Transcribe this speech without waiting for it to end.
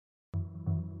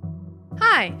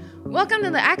Hi, welcome to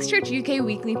the Acts Church UK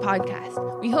Weekly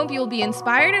Podcast. We hope you'll be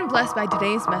inspired and blessed by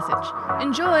today's message.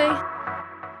 Enjoy!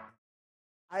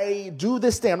 I do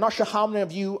this thing. I'm not sure how many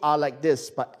of you are like this,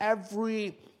 but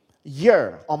every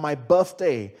year on my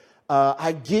birthday,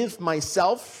 I give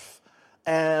myself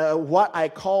what I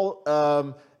call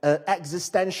an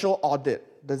existential audit.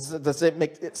 Does it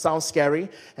make it sound scary?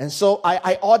 And so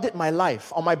I audit my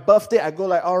life. On my birthday, I go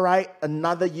like, all right,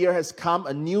 another year has come,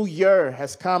 a new year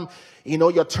has come. You know,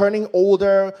 you're turning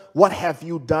older. What have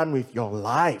you done with your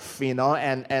life? You know,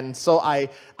 and so I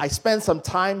spend some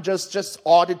time just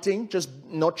auditing,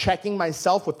 checking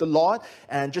myself with the Lord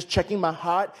and just checking my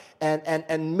heart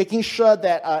and making sure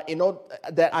that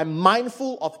that I'm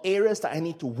mindful of areas that I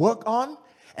need to work on.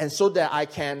 And so that I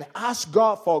can ask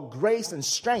God for grace and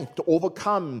strength to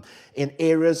overcome in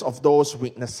areas of those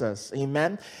weaknesses.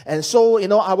 Amen. And so,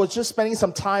 I was just spending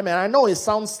some time, and I know it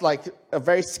sounds like a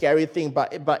very scary thing,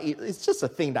 but it's just a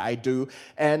thing that I do.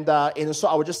 And so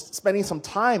I was just spending some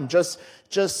time just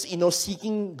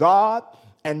seeking God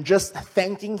and just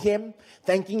thanking Him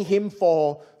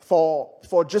for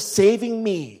just saving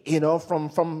me.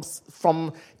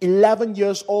 From 11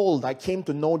 years old, I came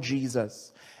to know Jesus.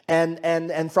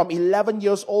 And from 11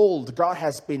 years old, God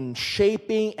has been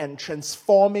shaping and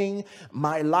transforming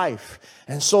my life.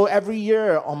 And so every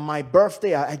year on my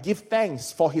birthday, I give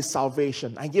thanks for His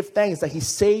salvation. I give thanks that He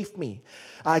saved me.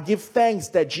 I give thanks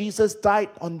that Jesus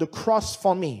died on the cross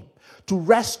for me to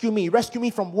rescue me. Rescue me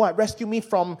from what? Rescue me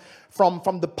from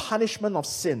the punishment of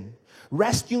sin.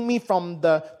 Rescue me from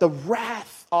the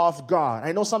wrath of God.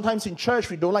 I know sometimes in church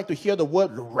we don't like to hear the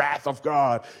word the wrath of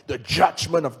God, the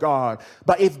judgment of God.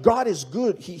 But if God is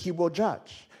good, He will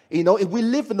judge. If we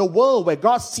live in a world where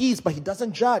God sees but He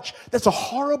doesn't judge, that's a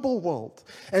horrible world.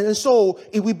 And so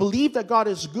if we believe that God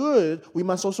is good, we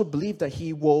must also believe that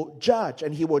He will judge,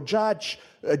 and He will judge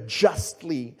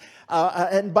justly.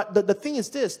 But the thing is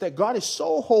this, that God is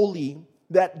so holy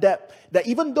that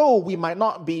even though we might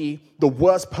not be the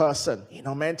worst person,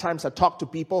 many times I talk to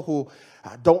people who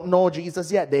don't know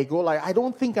Jesus yet. They go like, I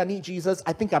don't think I need Jesus.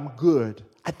 I think I'm good.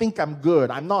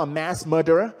 I'm not a mass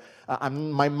murderer.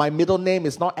 My middle name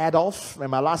is not Adolf, and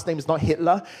my last name is not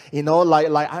Hitler.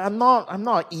 I'm not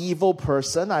an evil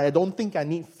person. I don't think I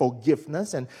need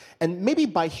forgiveness. And maybe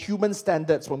by human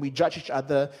standards, when we judge each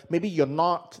other, maybe you're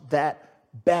not that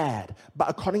bad. But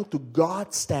according to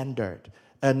God's standard,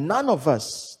 none of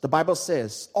us, the Bible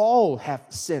says, all have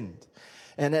sinned.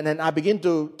 And I begin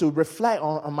to reflect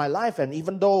on my life. And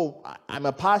even though I'm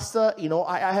a pastor,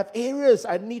 I have areas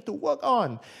I need to work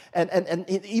on. And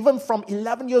even from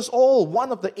 11 years old,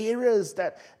 one of the areas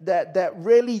that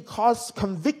really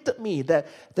convicted me that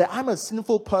I'm a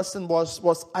sinful person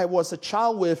was I was a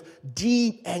child with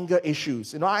deep anger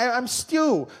issues. I'm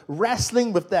still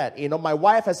wrestling with that. My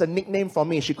wife has a nickname for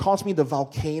me. She calls me the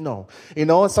volcano.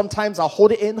 Sometimes I'll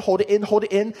hold it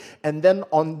in. And then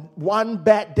on one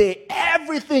bad day,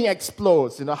 everything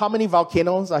explodes. How many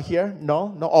volcanoes are here?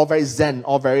 No, all very zen,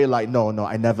 all very like, no,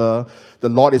 I never, the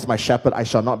Lord is my shepherd, I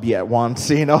shall not be at want.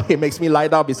 He makes me lie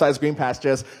down beside green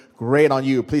pastures. Great on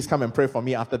you. Please come and pray for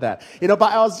me after that. But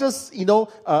I was just,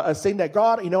 saying that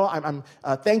God, I'm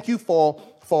thank you for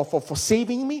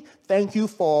saving me. Thank you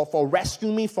for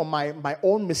rescuing me from my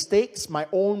own mistakes, my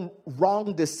own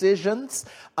wrong decisions,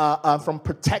 from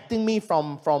protecting me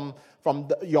from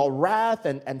your wrath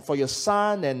and for your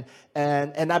son.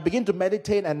 And I begin to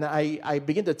meditate, and I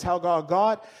begin to tell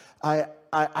God,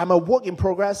 I'm a work in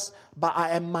progress, but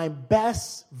I am my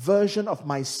best version of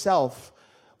myself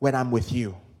when I'm with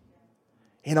you.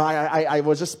 I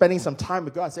was just spending some time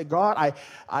with God. I said, God,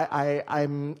 I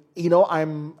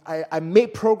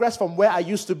made progress from where I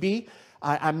used to be.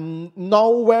 I'm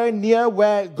nowhere near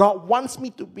where God wants me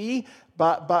to be,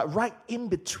 but right in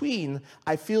between,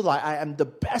 I feel like I am the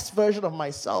best version of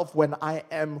myself when I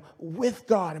am with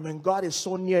God and when God is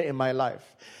so near in my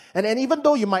life. And even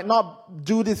though you might not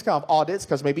do this kind of audits,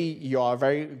 because maybe you're a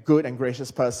very good and gracious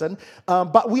person,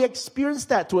 but we experience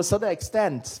that to a certain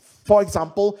extent. For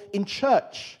example, in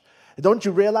church. Don't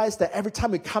you realize that every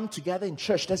time we come together in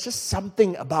church, there's just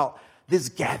something about this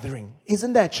gathering?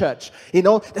 Isn't there, church?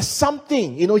 There's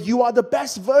something, you are the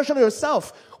best version of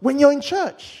yourself when you're in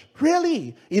church.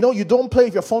 Really. You don't play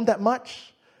with your phone that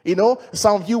much.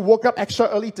 Some of you woke up extra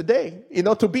early today,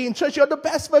 to be in church. You're the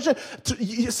best version.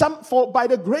 By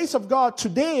the grace of God,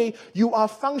 today, you are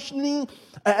functioning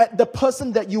the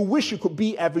person that you wish you could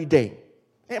be every day.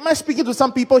 Am I speaking to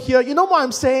some people here? You know what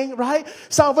I'm saying, right?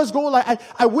 Some of us go like,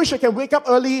 I wish I can wake up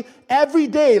early every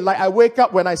day like I wake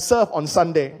up when I serve on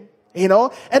Sunday.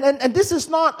 And this is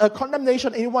not a condemnation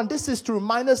of anyone. This is to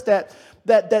remind us that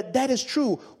that is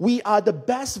true. We are the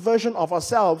best version of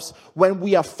ourselves when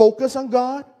we are focused on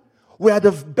God. We are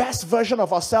the best version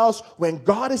of ourselves when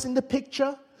God is in the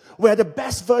picture. We are the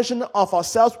best version of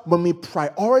ourselves when we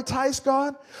prioritize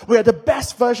God. We are the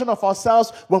best version of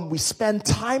ourselves when we spend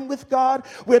time with God.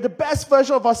 We are the best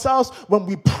version of ourselves when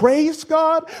we praise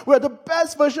God. We are the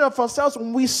best version of ourselves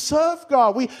when we serve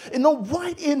God.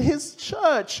 Right in His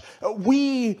church,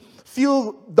 we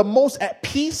feel the most at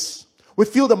peace. We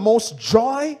feel the most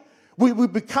joy. We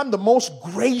become the most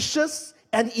gracious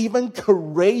and even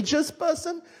courageous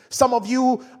person. Some of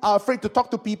you are afraid to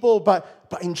talk to people, but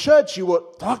in church you will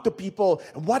talk to people.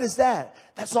 And what is that?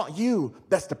 That's not you.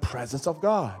 That's the presence of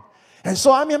God. And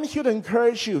so I'm here to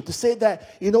encourage you to say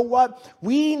that, you know what?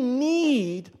 We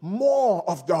need more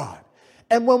of God.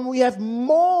 And when we have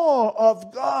more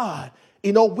of God,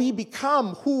 we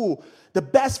become the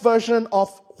best version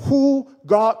of who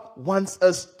God wants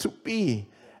us to be.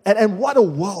 And what a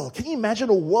world. Can you imagine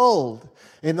a world?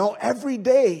 Every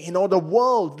day, the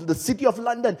world, the city of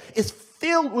London is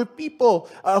filled with people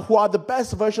who are the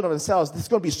best version of themselves. There's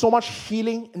going to be so much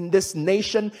healing in this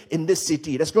nation, in this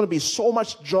city. There's going to be so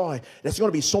much joy. There's going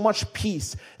to be so much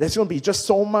peace. There's going to be just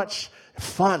so much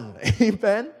fun.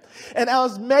 Amen? And I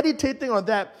was meditating on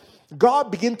that. God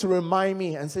began to remind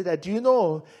me and say that, do you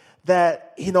know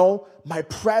that, my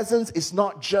presence is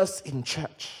not just in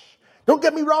church? Don't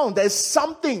get me wrong. There's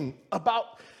something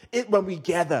about it when we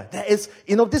gather. There is,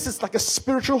 this is like a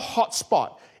spiritual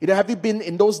hotspot. Have you been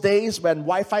in those days when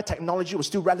Wi-Fi technology was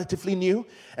still relatively new?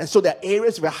 And so there are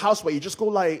areas of your house where you just go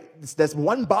like, there's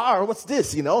one bar, what's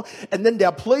this, And then there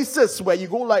are places where you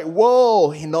go like,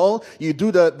 whoa, you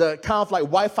do the kind of like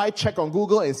Wi-Fi check on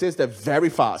Google and it says they're very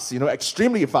fast,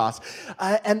 extremely fast.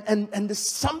 And there's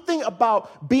something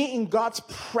about being in God's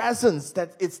presence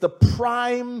that it's the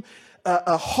prime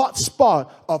a hot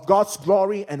spot of God's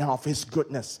glory and of His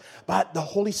goodness. But the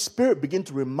Holy Spirit began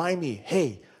to remind me,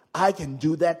 hey, I can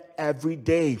do that every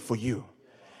day for you.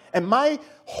 And my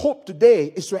hope today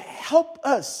is to help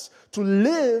us to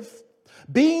live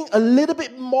being a little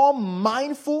bit more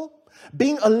mindful,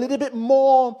 being a little bit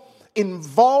more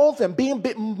involved, and being a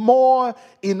bit more,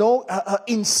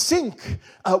 in sync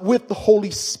with the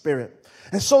Holy Spirit.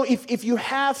 And so if you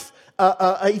have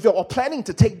if you're planning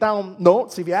to take down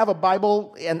notes, if you have a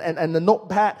Bible and a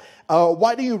notepad,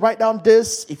 why don't you write down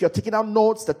this? If you're taking down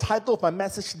notes, the title of my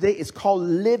message today is called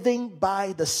Living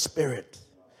by the Spirit.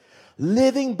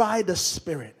 Living by the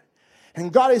Spirit.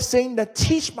 And God is saying that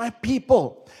teach my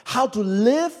people how to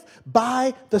live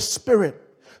by the Spirit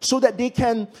so that they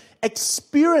can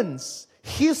experience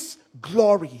His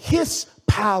glory, His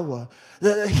power,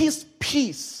 His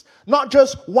peace, not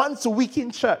just once a week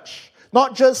in church.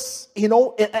 Not just,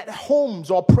 at homes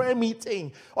or prayer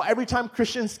meeting or every time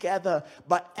Christians gather,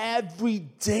 but every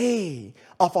day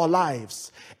of our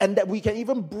lives. And that we can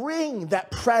even bring that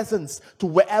presence to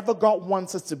wherever God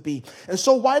wants us to be. And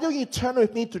so why don't you turn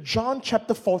with me to John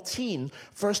chapter 14,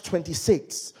 verse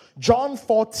 26. John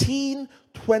 14,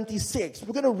 26.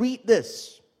 We're going to read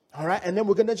this. All right? And then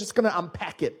we're just going to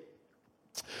unpack it.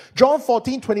 John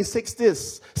 14, 26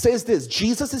 says this.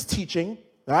 Jesus is teaching.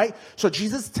 Right? So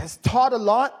Jesus has taught a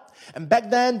lot. And back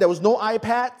then, there was no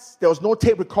iPads. There was no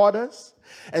tape recorders.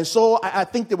 And so I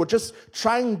think they were just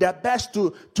trying their best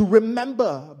to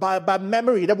remember by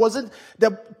memory.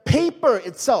 The paper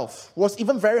itself was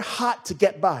even very hard to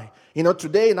get by.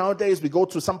 Nowadays, we go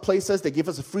to some places, they give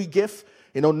us a free gift.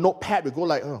 Notepad, we go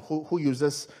like, who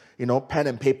uses, pen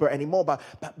and paper anymore? But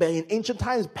in ancient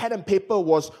times, pen and paper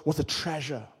was a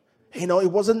treasure.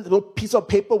 It wasn't, a piece of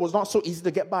paper was not so easy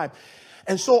to get by.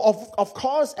 And so, of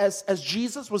course, as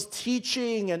Jesus was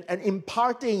teaching and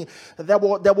imparting, there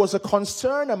was a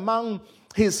concern among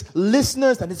His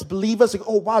listeners and His believers. Like,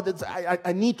 oh, wow,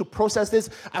 I need to process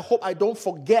this. I hope I don't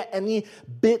forget any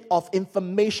bit of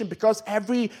information because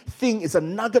everything is a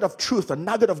nugget of truth, a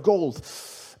nugget of gold.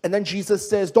 And then Jesus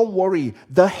says, don't worry,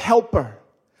 the Helper,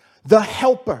 the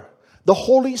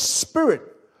Holy Spirit,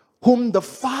 whom the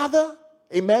Father,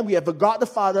 amen, we have a God the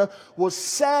Father, will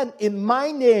send in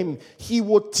my name. He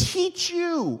will teach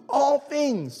you all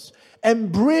things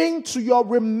and bring to your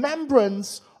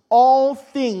remembrance all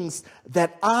things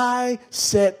that I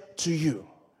said to you.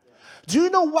 Do you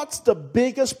know what's the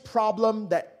biggest problem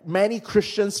that many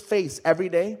Christians face every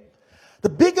day? The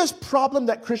biggest problem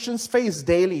that Christians face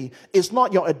daily is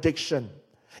not your addiction.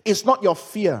 It's not your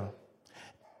fear.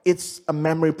 It's a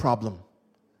memory problem.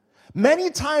 Many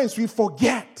times we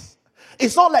forget.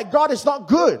 It's not like God is not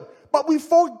good, but we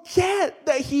forget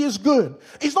that He is good.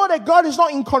 It's not that God is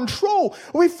not in control.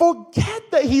 We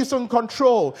forget that He is in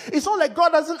control. It's not that God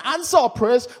doesn't answer our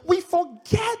prayers. We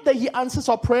forget that He answers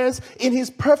our prayers in His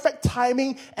perfect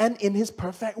timing and in His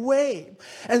perfect way.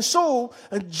 And so,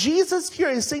 Jesus here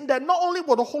is saying that not only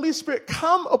will the Holy Spirit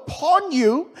come upon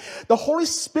you, the Holy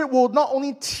Spirit will not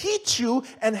only teach you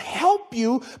and help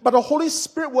you, but the Holy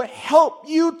Spirit will help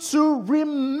you to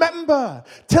remember.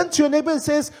 Turn to your neighbor and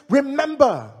says,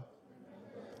 remember.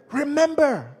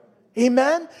 Remember.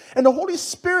 Amen. And the Holy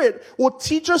Spirit will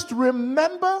teach us to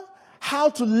remember how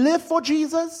to live for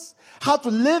Jesus, how to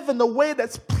live in the way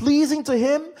that's pleasing to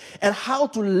Him, and how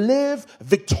to live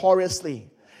victoriously.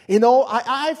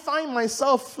 I find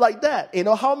myself like that.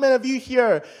 How many of you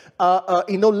here,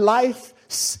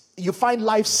 you find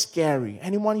life scary?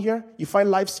 Anyone here? You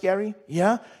find life scary?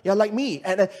 Yeah? Yeah, like me.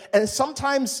 And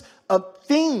sometimes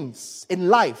things in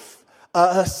life,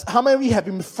 how many of you have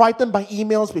been frightened by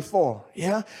emails before?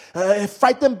 Yeah?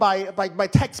 Frightened by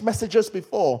text messages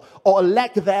before, or a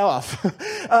lack thereof.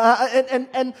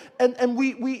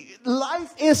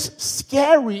 Life is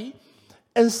scary.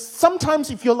 And sometimes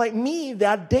if you're like me, there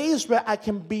are days where I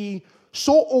can be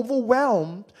so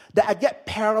overwhelmed that I get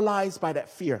paralyzed by that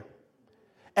fear.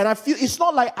 And I feel it's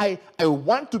not like I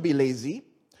want to be lazy.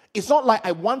 It's not like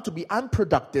I want to be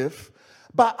unproductive.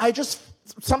 But I just,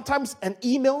 sometimes an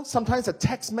email, sometimes a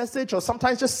text message, or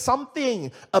sometimes just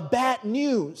something, a bad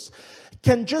news,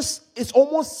 it's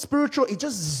almost spiritual. It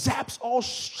just zaps all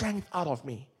strength out of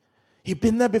me. You've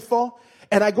been there before?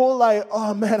 And I go like,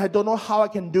 oh man, I don't know how I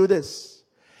can do this.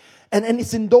 And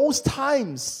it's in those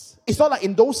times, it's not like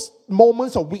in those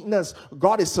moments of weakness,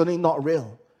 God is certainly not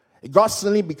real. God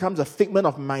suddenly becomes a figment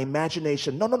of my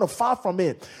imagination. No, far from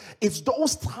it. It's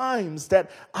those times that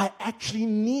I actually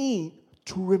need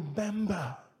to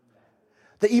remember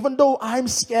that even though I'm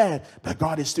scared, but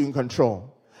God is still in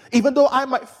control. Even though I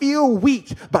might feel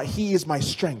weak, but He is my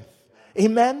strength.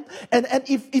 Amen? And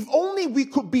if only we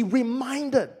could be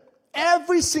reminded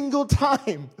every single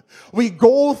time we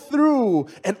go through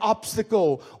an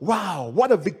obstacle, wow,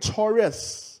 what a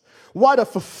victorious, what a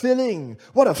fulfilling,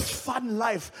 what a fun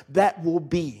life that will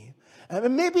be.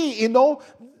 And maybe,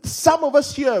 some of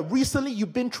us here, recently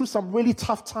you've been through some really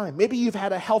tough time. Maybe you've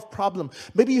had a health problem.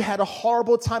 Maybe you had a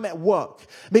horrible time at work.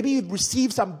 Maybe you've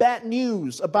received some bad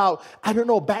news about,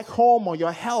 back home or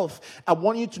your health. I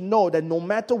want you to know that no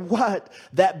matter what,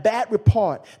 that bad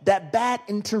report, that bad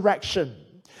interaction,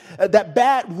 that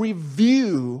bad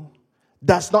review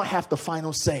does not have the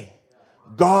final say.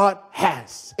 God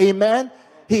has. Amen?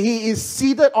 He is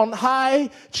seated on high.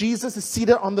 Jesus is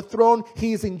seated on the throne.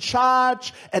 He is in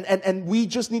charge. And we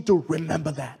just need to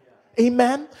remember that.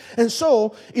 Amen? And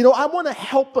so, I want to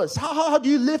help us. How do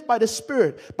you live by the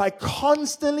Spirit? By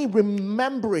constantly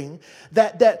remembering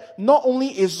that not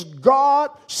only is God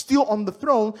still on the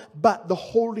throne, but the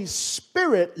Holy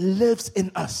Spirit lives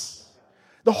in us.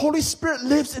 The Holy Spirit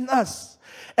lives in us.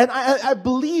 And I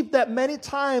believe that many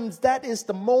times that is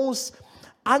the most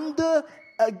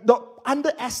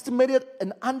underestimated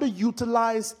and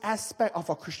underutilized aspect of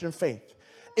our Christian faith.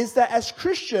 Is that as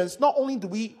Christians, not only do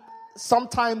we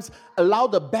sometimes allow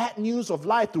the bad news of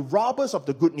life to rob us of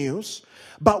the good news,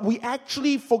 but we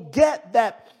actually forget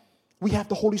that we have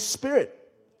the Holy Spirit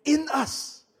in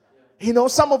us.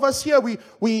 Some of us here, we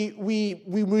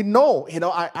know,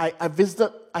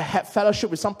 I had fellowship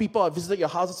with some people. I visited your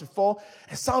houses before.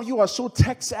 And some of you are so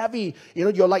tech savvy.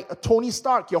 You're like a Tony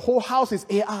Stark. Your whole house is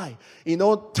AI.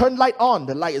 Turn light on,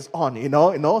 the light is on,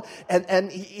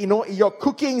 And you're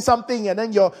cooking something and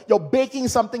then you're baking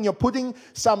something. You're putting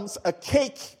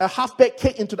a half-baked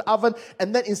cake into the oven.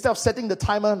 And then instead of setting the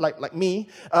timer like me,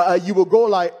 you will go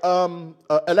like,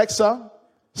 Alexa,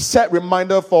 set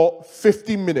reminder for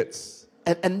 50 minutes.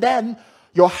 And then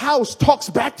your house talks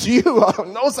back to you.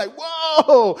 I was like,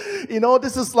 whoa,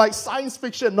 this is like science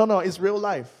fiction. No, it's real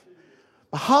life.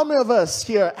 But how many of us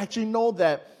here actually know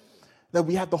that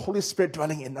we have the Holy Spirit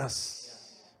dwelling in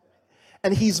us?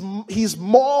 And He's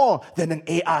more than an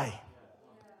AI.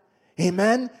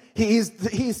 Amen? He's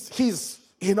the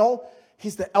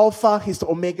Alpha, He's the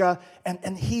Omega,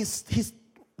 and He's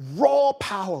raw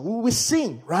power. We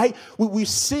sing, right? We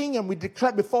sing and we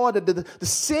declare before that the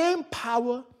same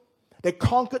power that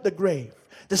conquered the grave,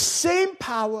 the same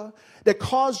power that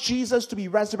caused Jesus to be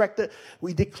resurrected,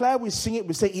 we declare, we sing it,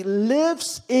 we say, it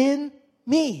lives in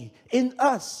me, in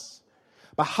us.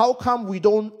 But how come we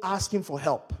don't ask Him for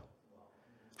help?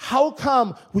 How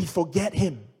come we forget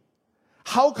Him?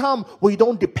 How come we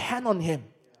don't depend on Him?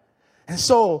 And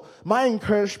so, my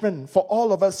encouragement for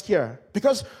all of us here,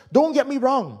 because don't get me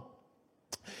wrong,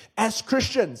 As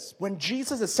Christians, when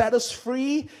Jesus has set us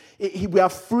free, we are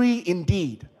free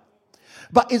indeed.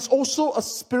 But it's also a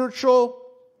spiritual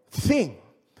thing.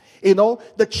 You know,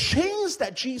 the chains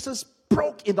that Jesus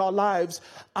broke in our lives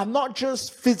are not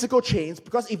just physical chains,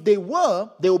 because if they were,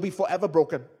 they will be forever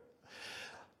broken.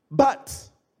 But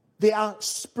they are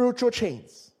spiritual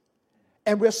chains.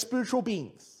 And we're spiritual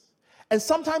beings. And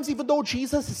sometimes, even though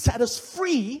Jesus has set us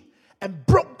free and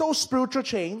broke those spiritual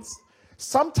chains,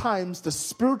 sometimes the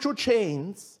spiritual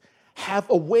chains have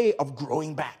a way of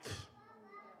growing back.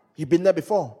 You've been there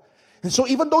before. And so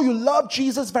even though you love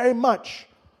Jesus very much,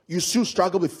 you still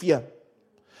struggle with fear.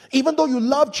 Even though you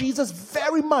love Jesus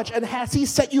very much, and has He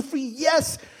set you free?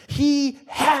 Yes, He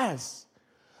has.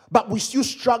 But we still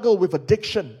struggle with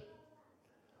addiction.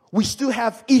 We still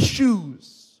have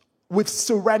issues with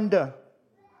surrender.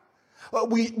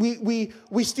 We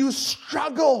still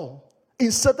struggle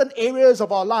in certain areas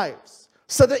of our lives.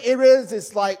 Certain areas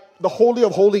is like the Holy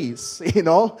of Holies, you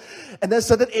know. And then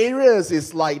certain areas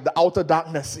is like the outer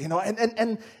darkness, you know.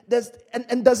 And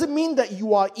does it mean that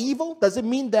you are evil? Does it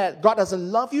mean that God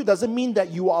doesn't love you? Does it mean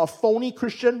that you are a phony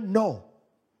Christian? No.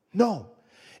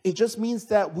 It just means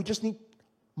that we just need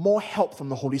more help from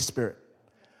the Holy Spirit.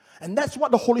 And that's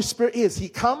what the Holy Spirit is. He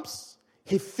comes,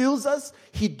 He fills us,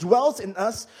 He dwells in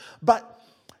us, but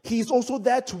He's also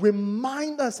there to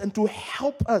remind us and to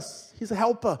help us. He's a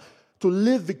helper to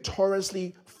live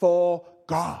victoriously for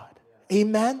God.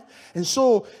 Amen? And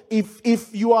so, if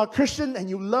you are a Christian and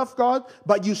you love God,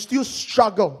 but you still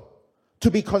struggle to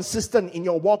be consistent in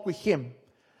your walk with Him,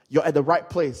 you're at the right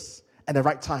place at the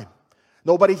right time.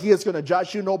 Nobody here is going to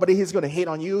judge you. Nobody here is going to hate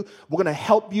on you. We're going to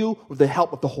help you with the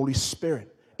help of the Holy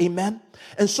Spirit. Amen?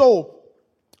 And so,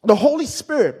 the Holy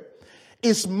Spirit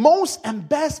is most and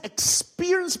best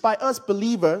experienced by us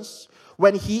believers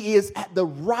when He is at the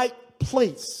right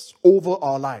place over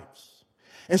our lives.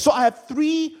 And so I have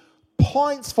 3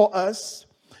 points for us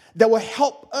that will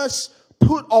help us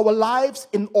put our lives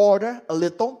in order a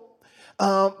little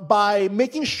by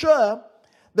making sure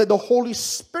that the Holy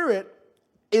Spirit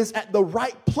is at the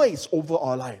right place over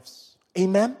our lives.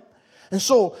 Amen? And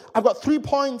so I've got 3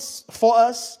 points for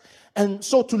us. And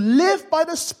so to live by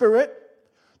the Spirit,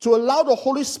 to allow the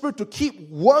Holy Spirit to keep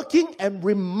working and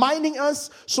reminding us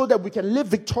so that we can live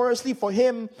victoriously for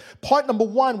Him. Point number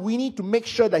 1, we need to make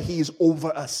sure that He is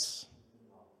over us.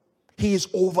 He is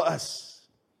over us.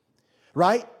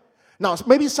 Right? Now,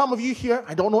 maybe some of you here,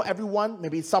 I don't know everyone,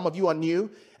 maybe some of you are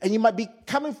new, and you might be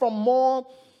coming from more,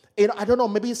 I don't know,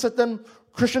 maybe certain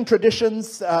Christian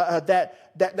traditions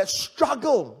that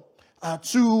struggle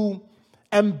to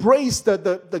embrace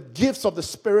the gifts of the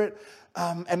Spirit.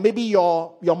 And maybe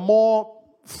you're more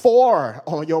for,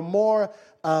 or you're more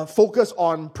focused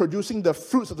on producing the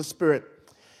fruits of the Spirit.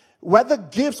 Whether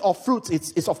gifts or fruits,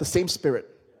 it's of the same Spirit.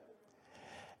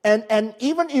 And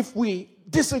even if we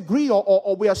disagree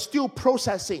or we are still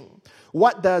processing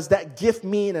what does that gift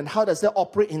mean and how does that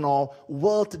operate in our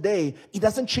world today, it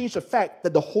doesn't change the fact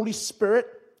that the Holy Spirit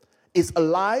is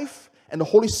alive and the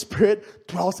Holy Spirit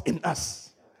dwells in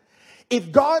us.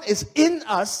 If God is in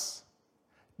us,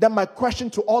 then my question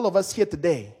to all of us here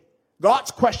today,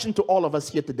 God's question to all of us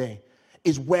here today,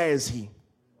 is where is He?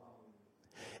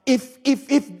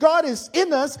 If God is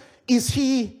in us, is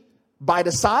He by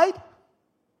the side?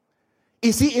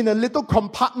 Is He in a little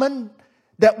compartment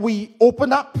that we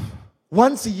open up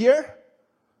once a year,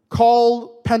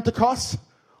 called Pentecost,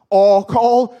 or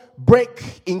called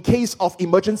break in case of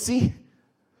emergency?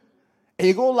 And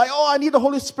you go like, oh, I need the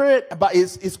Holy Spirit. But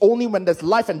it's only when there's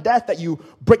life and death that you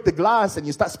break the glass and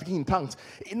you start speaking in tongues.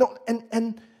 You know,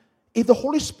 and if the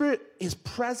Holy Spirit is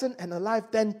present and alive,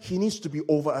 then He needs to be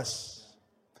over us.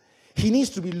 He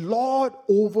needs to be Lord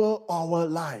over our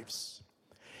lives.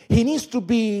 He needs to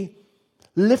be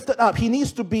lifted up. We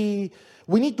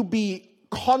need to be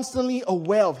constantly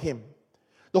aware of Him.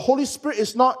 The Holy Spirit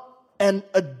is not an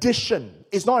addition.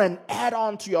 It's not an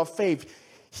add-on to your faith.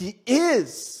 He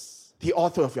is the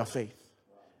author of your faith.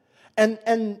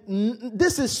 And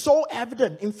this is so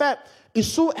evident. In fact, it's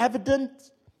so evident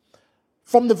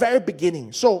from the very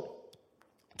beginning. So,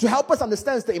 to help us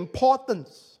understand the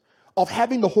importance of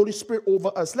having the Holy Spirit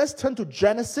over us, let's turn to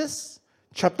Genesis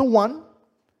chapter 1.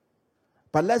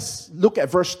 But let's look at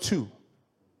verse 2.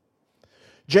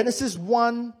 Genesis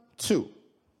 1:2.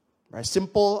 Right?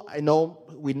 Simple, I know,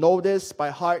 we know this by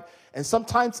heart. And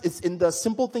sometimes it's in the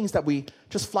simple things that we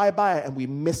just fly by and we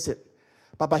miss it.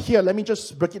 But here, let me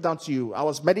just break it down to you. I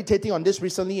was meditating on this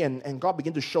recently and God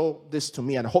began to show this to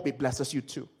me, and I hope it blesses you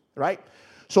too, right?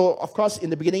 So, of course,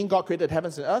 in the beginning, God created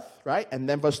heavens and earth, right? And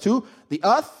then verse 2, the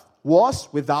earth was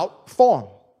without form,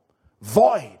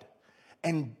 void,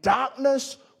 and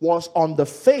darkness was on the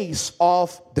face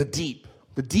of the deep.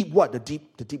 The deep what? The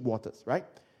deep waters, right?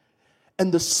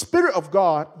 And the Spirit of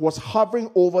God was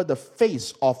hovering over the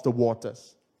face of the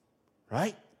waters,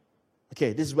 right?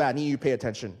 Okay, this is where I need you to pay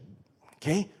attention,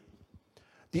 okay?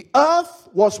 The earth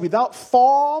was without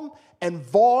form and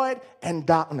void and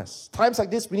darkness. Times like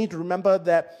this, we need to remember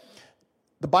that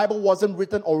the Bible wasn't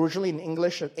written originally in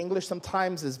English. And English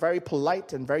sometimes is very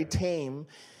polite and very tame.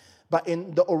 But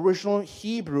in the original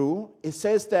Hebrew, it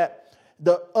says that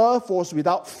the earth was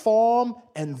without form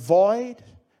and void.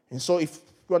 And so if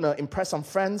you're going to impress some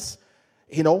friends,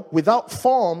 without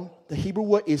form, the Hebrew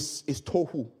word is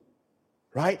tohu,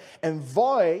 right? And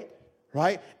void,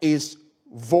 right, is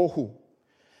vohu.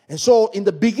 And so in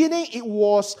the beginning, it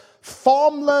was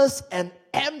formless and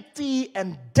empty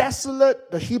and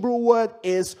desolate. The Hebrew word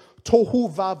is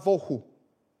tohu vavohu.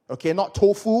 Okay, not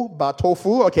tofu, but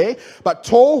tofu, okay? But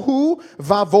tohu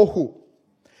vavohu.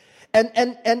 And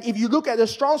if you look at the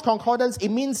Strong's Concordance, it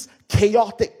means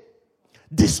chaotic,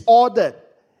 disordered,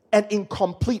 and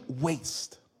incomplete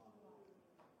waste.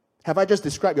 Have I just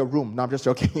described your room? No, I'm just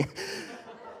joking.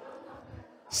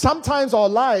 Sometimes our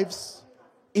lives,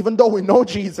 even though we know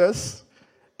Jesus,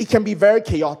 it can be very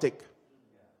chaotic.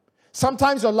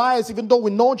 Sometimes your lives, even though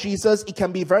we know Jesus, it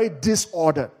can be very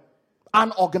disordered,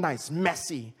 unorganized,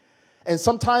 messy. And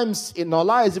sometimes in our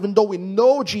lives, even though we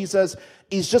know Jesus,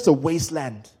 it's just a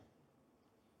wasteland.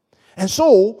 And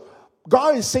so,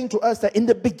 God is saying to us that in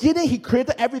the beginning, He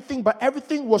created everything, but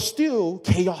everything was still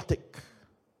chaotic.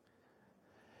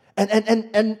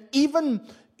 And even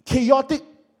chaotic,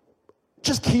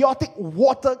 just chaotic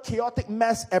water, chaotic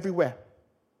mess everywhere.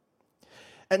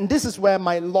 And this is where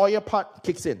my lawyer part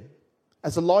kicks in.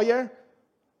 As a lawyer,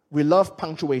 we love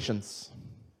punctuations.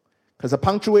 Because a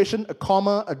punctuation, a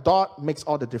comma, a dot makes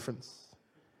all the difference.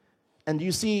 And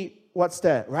you see what's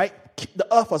there, right?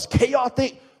 The earth was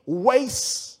chaotic,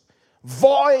 waste,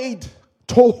 void,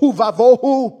 tohu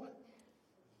vavohu.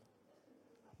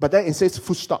 But then it says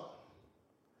full stop.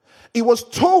 It was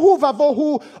tohu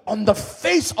vavohu on the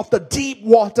face of the deep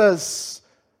waters.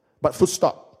 But full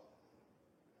stop.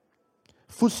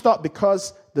 Full stop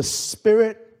because the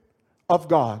Spirit of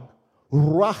God,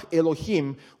 Ruach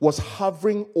Elohim, was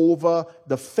hovering over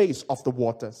the face of the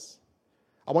waters.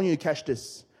 I want you to catch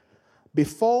this.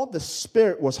 Before the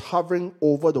Spirit was hovering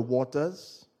over the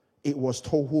waters, it was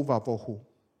tohu vavohu.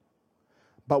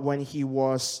 But when He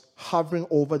was hovering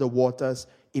over the waters,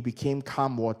 it became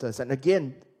calm waters. And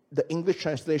again, the English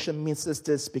translation misses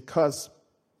this because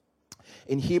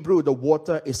in Hebrew, the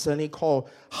water is certainly called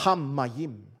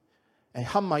Hammayim. And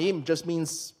Hammayim just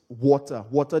means water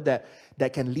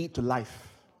that can lead to life.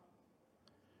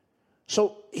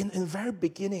 So in the very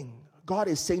beginning, God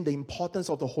is saying the importance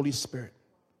of the Holy Spirit.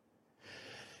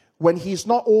 When He's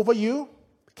not over you,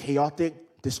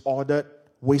 chaotic, disordered,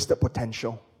 wasted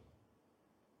potential.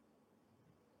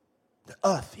 The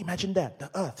earth, imagine that, the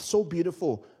earth, so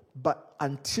beautiful. But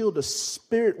until the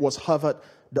Spirit was hovered,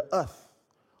 the earth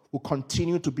will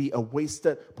continue to be a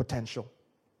wasted potential.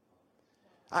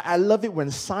 I love it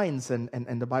when science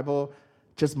and the Bible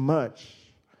just merge.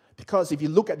 Because if you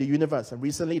look at the universe, and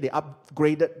recently they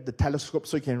upgraded the telescope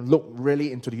so you can look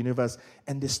really into the universe,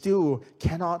 and they still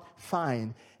cannot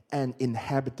find an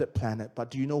inhabited planet. But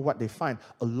do you know what they find?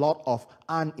 A lot of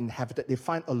uninhabited. They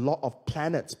find a lot of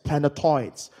planets,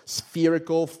 planetoids,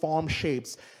 spherical form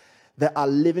shapes that are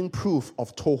living proof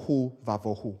of tohu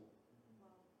vavohu.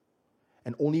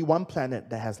 And only one planet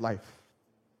that has life.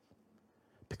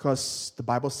 Because the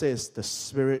Bible says the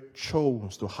Spirit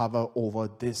chose to hover over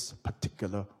this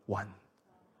particular one.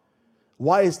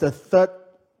 Why is the third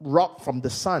rock from the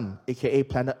sun, aka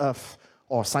planet Earth,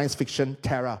 or science fiction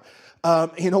Terra,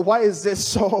 why is this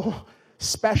so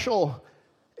special?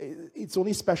 It's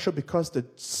only special because the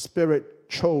Spirit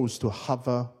chose to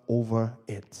hover over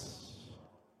it.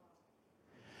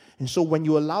 And so when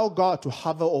you allow God to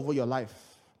hover over your life,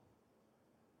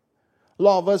 a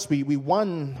lot of us, we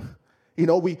want...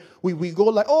 we go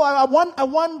like, oh, I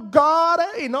want God,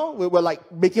 We're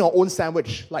like making our own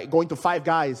sandwich, like going to Five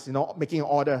Guys, making an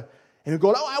order. And we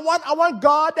go, oh, I want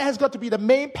God, that has got to be the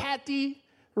main patty,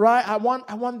 right? I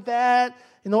want that,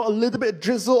 a little bit of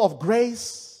drizzle of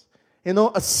grace,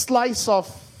 a slice of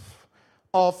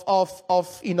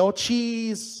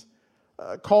cheese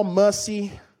called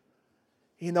mercy,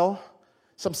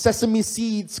 some sesame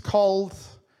seeds called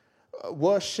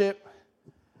worship.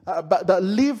 But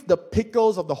leave the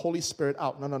pickles of the Holy Spirit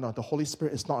out. No. The Holy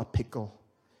Spirit is not a pickle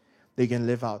that you can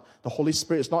live out. The Holy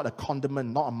Spirit is not a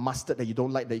condiment, not a mustard that you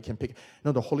don't like that you can pick.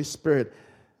 No, the Holy Spirit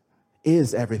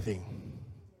is everything.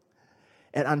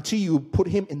 And until you put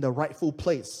Him in the rightful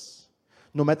place,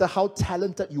 No matter how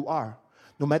talented you are,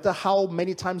 no matter how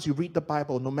many times you read the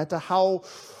Bible, no matter how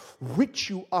rich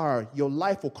you are, your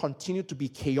life will continue to be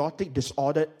chaotic,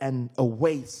 disordered, and a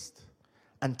waste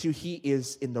until He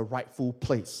is in the rightful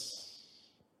place.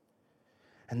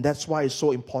 And that's why it's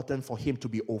so important for Him to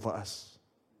be over us.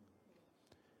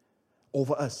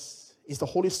 Over us. Is the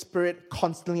Holy Spirit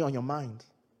constantly on your mind?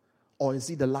 Or is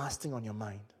He the last thing on your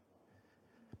mind?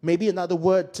 Maybe another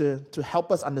word to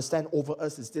help us understand over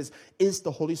us is this. Is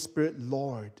the Holy Spirit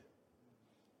Lord?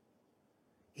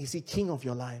 Is He King of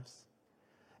your lives?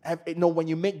 When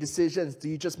you make decisions, do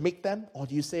you just make them? Or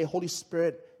do you say, Holy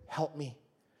Spirit, help me?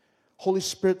 Holy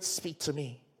Spirit, speak to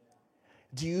me.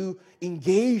 Do you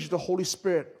engage the Holy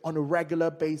Spirit on a regular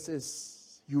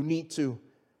basis? You need to.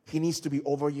 He needs to be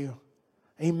over you.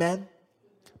 Amen?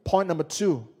 Point number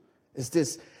 2 is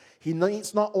this. He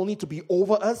needs not only to be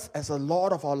over us as a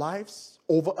Lord of our lives,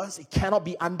 over us. It cannot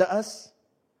be under us.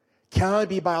 Cannot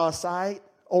be by our side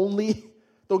only.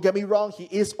 Don't get me wrong. He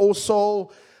is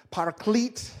also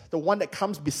Paraclete, the one that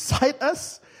comes beside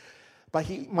us. But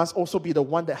He must also be the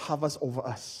one that hovers over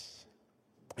us.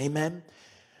 Amen?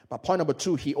 But point number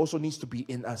 2, He also needs to be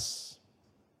in us.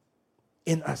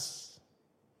 In us.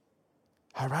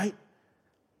 All right?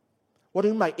 What do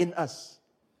you mean by in us?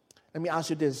 Let me ask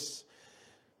you this.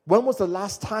 When was the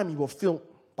last time you were filled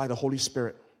by the Holy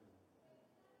Spirit?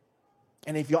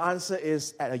 And if your answer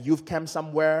is at a youth camp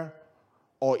somewhere,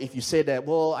 or if you say that,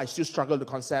 well, I still struggle with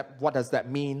the concept, what does that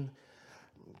mean?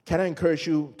 Can I encourage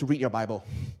you to read your Bible?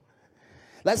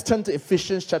 Let's turn to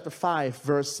Ephesians chapter 5,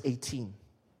 verse 18.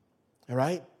 All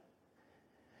right?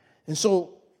 And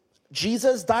so,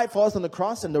 Jesus died for us on the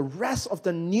cross, and the rest of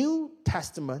the New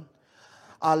Testament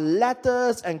are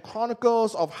letters and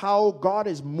chronicles of how God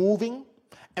is moving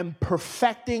and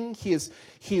perfecting His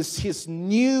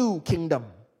new kingdom,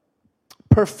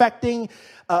 perfecting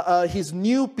His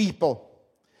new people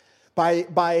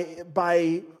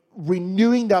by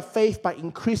renewing their faith, by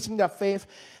increasing their faith,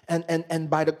 and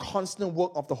by the constant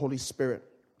work of the Holy Spirit.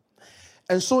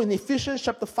 And so in Ephesians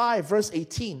chapter 5, verse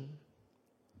 18,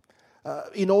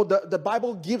 the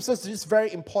Bible gives us these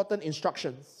very important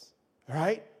instructions,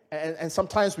 right? And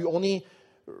sometimes we only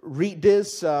read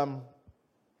this, when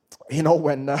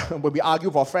we argue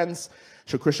with our friends,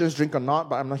 should Christians drink or not?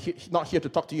 But I'm not here to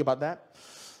talk to you about that.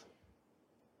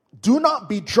 Do not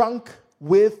be drunk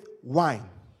with wine,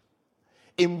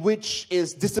 in which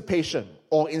is dissipation,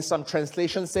 or in some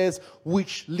translation says,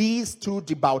 which leads to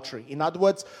debauchery. In other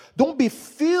words, don't be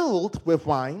filled with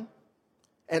wine.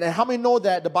 And how many know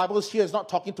that the Bible here is not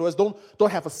talking to us, don't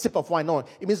have a sip of wine. No,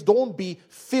 it means don't be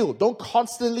filled. Don't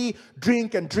constantly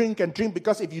drink and drink and drink,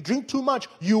 because if you drink too much,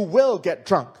 you will get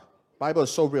drunk. Bible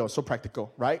is so real, so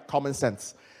practical, right? Common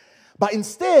sense. But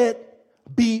instead,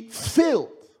 be filled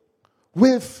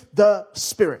with the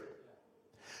Spirit.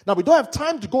 Now, we don't have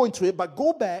time to go into it, but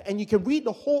go back and you can read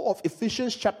the whole of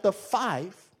Ephesians chapter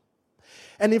 5.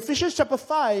 And Ephesians chapter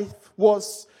 5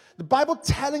 was the Bible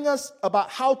telling us about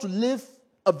how to live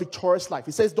a victorious life.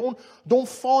 It says don't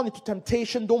fall into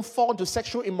temptation, don't fall into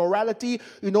sexual immorality,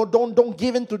 don't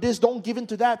give in to this, don't give in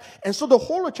to that. And so the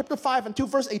whole of chapter 5 until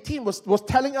verse 18 was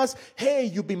telling us, hey,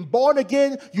 you've been born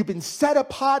again, you've been set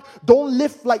apart, don't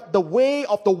live like the way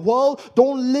of the world,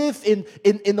 don't live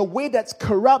in a way that's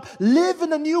corrupt, live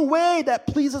in a new way that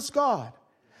pleases God.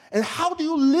 And how do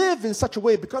you live in such a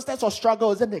way? Because that's our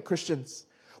struggle, isn't it, Christians?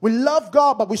 We love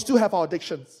God, but we still have our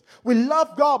addictions. We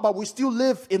love God, but we still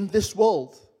live in this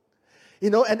world.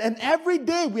 And every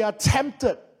day we are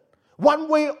tempted, one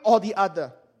way or the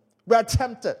other. We are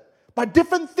tempted by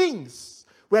different things.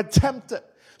 We are tempted.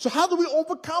 So how do we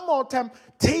overcome our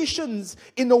temptations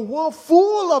in a world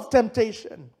full of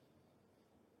temptation?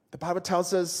 The Bible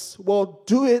tells us, well,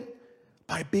 do it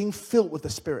by being filled with the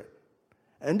Spirit.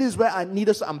 And this is where I need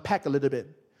us to unpack a little bit.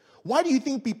 Why do you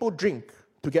think people drink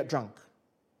to get drunk?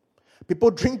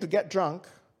 People drink to get drunk,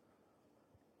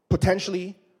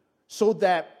 potentially, so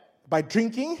that by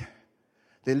drinking,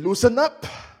 they loosen up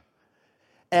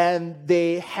and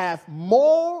they have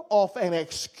more of an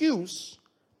excuse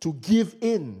to give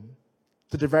in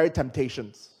to the very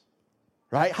temptations.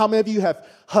 Right? How many of you have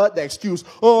heard the excuse,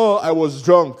 oh, I was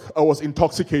drunk, I was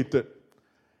intoxicated?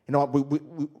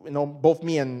 Both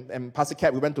me and Pastor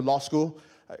Kat, we went to law school.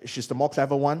 She's the more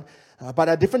clever one. But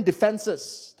there are different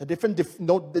defenses.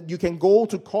 You can go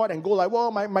to court and go like,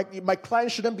 well, my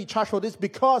client shouldn't be charged for this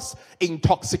because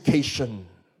intoxication.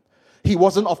 He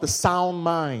wasn't of the sound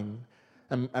mind.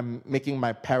 I'm making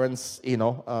my parents,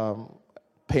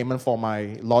 payment for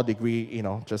my law degree,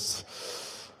 just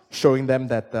showing them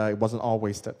that it wasn't all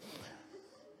wasted.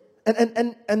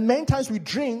 And many times we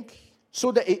drink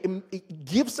so that it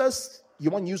gives us you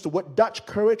want to use the word Dutch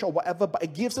courage or whatever, but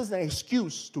it gives us an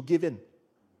excuse to give in.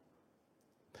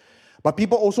 But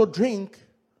people also drink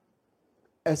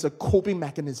as a coping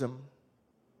mechanism.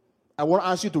 I won't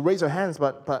ask you to raise your hands,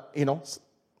 but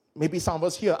maybe some of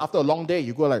us here, after a long day,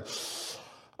 you go like,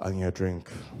 I need a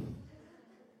drink.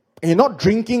 And you're not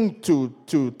drinking to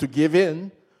give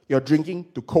in, you're drinking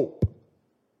to cope.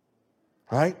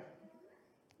 Right?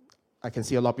 I can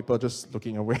see a lot of people just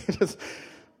looking away.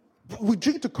 We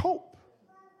drink to cope.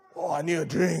 Oh, I need a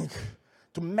drink.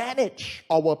 To manage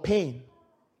our pain.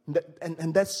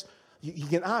 And that's, you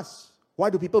can ask, why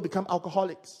do people become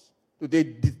alcoholics? Do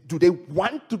they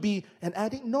want to be an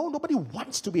addict? No, nobody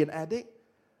wants to be an addict.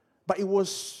 But it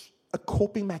was a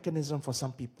coping mechanism for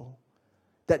some people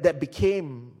that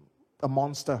became a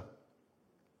monster.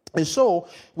 And so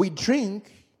we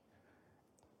drink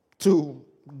to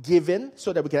give in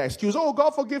so that we can excuse, oh,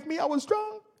 God, forgive me, I was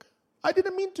drunk. I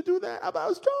didn't mean to do that, but I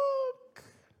was drunk.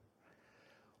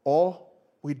 Or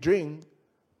we drink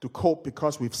to cope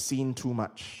because we've seen too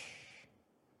much.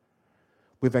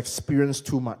 We've experienced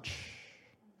too much.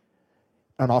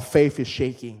 And our faith is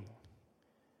shaking.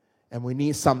 And we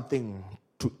need something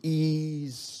to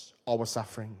ease our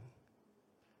suffering.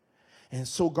 And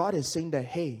so God is saying that,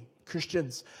 hey,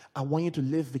 Christians, I want you to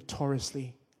live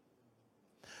victoriously.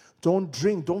 Don't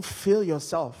drink, don't fill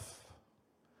yourself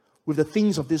with the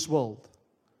things of this world.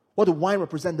 What do wine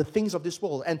represent? The things of this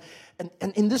world. And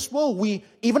in this world,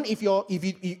 even if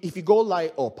you go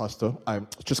like, oh, Pastor, I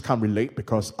just can't relate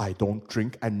because I don't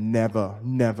drink. I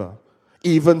never,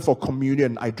 even for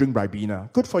communion, I drink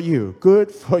Ribena. Good for you.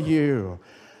 Good for you.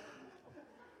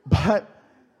 But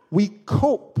we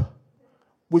cope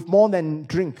with more than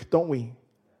drink, don't we?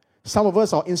 Some of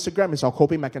us, our Instagram is our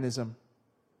coping mechanism.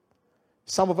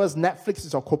 Some of us, Netflix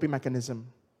is our coping mechanism.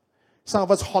 Some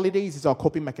of us, holidays is our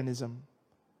coping mechanism.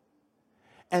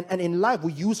 And in life,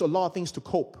 we use a lot of things to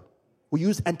cope. We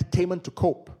use entertainment to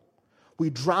cope. We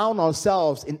drown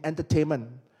ourselves in entertainment,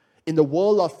 in the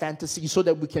world of fantasy, so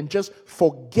that we can just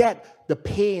forget the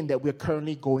pain that we're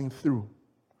currently going through.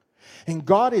 And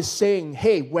God is saying,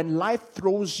 hey, when life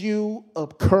throws you a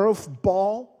curved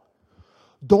ball,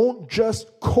 don't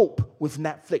just cope with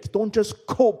Netflix. Don't just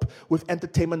cope with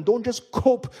entertainment. Don't just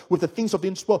cope with the things of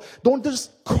this world. Don't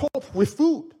just cope with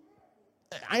food.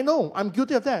 I know, I'm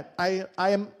guilty of that.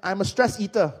 I'm a stress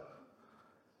eater.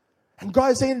 And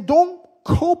God is saying, don't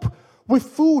cope with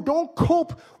food. Don't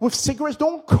cope with cigarettes.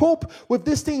 Don't cope with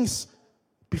these things.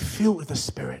 Be filled with the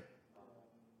Spirit.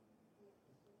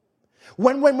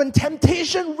 When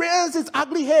temptation rears its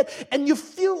ugly head and you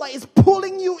feel like it's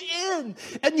pulling you in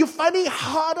and you find it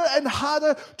harder and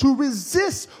harder to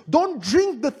resist, don't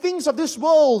drink the things of this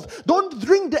world. Don't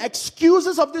drink the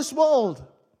excuses of this world.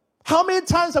 How many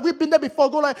times have we been there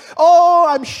before? Go like, oh,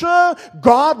 I'm sure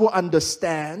God will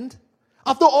understand.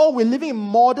 After all, we're living in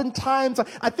modern times.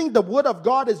 I think the word of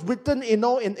God is written,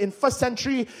 in first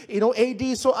century,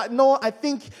 AD. So I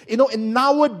think, in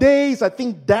nowadays, I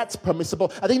think that's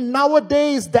permissible. I think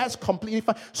nowadays, that's completely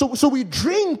fine. So we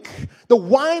drink the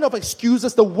wine of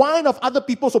excuses, the wine of other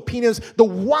people's opinions, the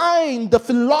wine, the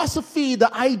philosophy,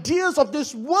 the ideas of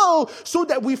this world, so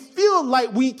that we feel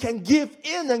like we can give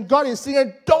in. And God is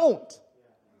saying, don't.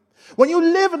 When you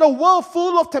live in a world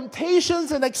full of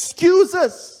temptations and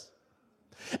excuses,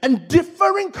 and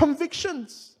differing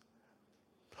convictions,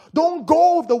 don't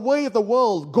go with the way of the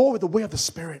world. Go with the way of the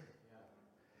Spirit.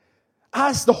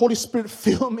 Ask the Holy Spirit,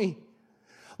 fill me.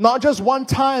 Not just one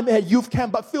time at youth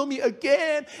camp, but fill me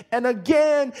again and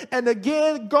again and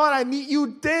again. God, I need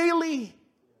you daily.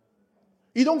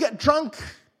 You don't get drunk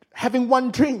having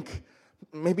one drink.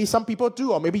 Maybe some people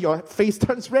do, or maybe your face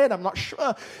turns red, I'm not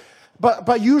sure.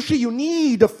 But usually you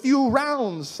need a few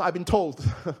rounds, I've been told.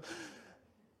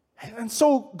 And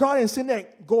so God is saying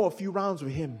that, go a few rounds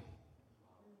with Him.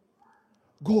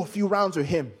 Go a few rounds with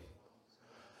Him.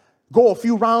 Go a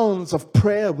few rounds of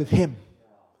prayer with Him.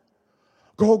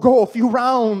 Go a few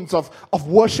rounds of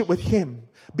worship with Him.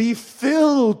 Be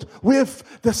filled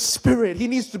with the Spirit. He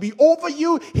needs to be over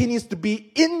you. He needs to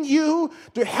be in you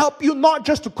to help you not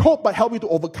just to cope, but help you to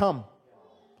overcome.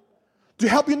 To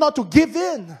help you not to give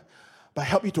in, but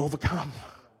help you to overcome.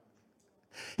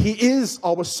 He is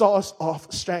our source of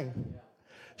strength.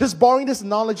 Just borrowing this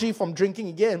analogy from drinking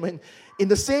again. In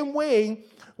the same way,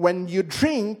 when you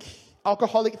drink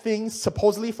alcoholic things,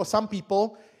 supposedly for some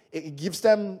people, it gives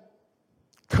them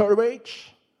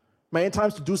courage, many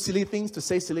times to do silly things, to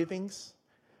say silly things.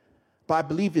 But I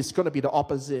believe it's going to be the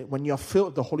opposite. When you're filled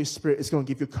with the Holy Spirit, it's going to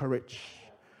give you courage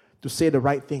to say the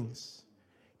right things.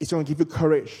 It's going to give you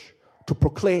courage to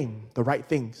proclaim the right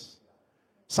things.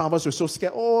 Some of us were so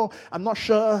scared. Oh, I'm not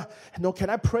sure. No, can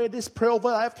I pray this, pray over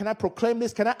life? Can I proclaim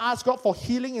this? Can I ask God for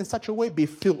healing in such a way? Be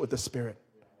filled with the Spirit.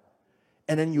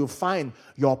 And then you'll find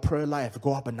your prayer life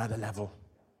go up another level.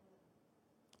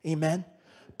 Amen.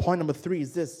 Point number 3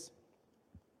 is this.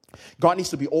 God needs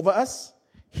to be over us.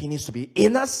 He needs to be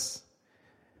in us.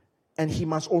 And He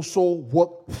must also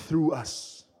work through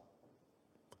us.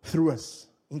 Through us.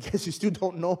 In case you still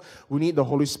don't know, we need the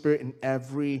Holy Spirit in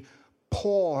every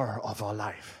pore of our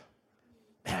life.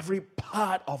 Every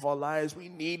part of our lives, we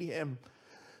need Him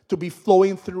to be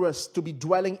flowing through us, to be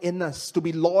dwelling in us, to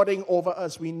be lording over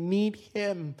us. We need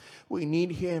Him. We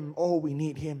need Him. Oh, we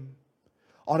need Him.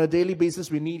 On a daily basis,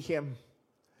 we need Him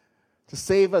to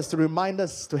save us, to remind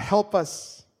us, to help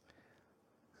us.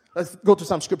 Let's go to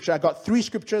some scripture. I got 3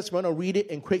 scriptures. I'm going to read it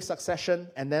in quick succession,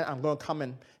 and then I'm going to come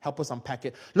and help us unpack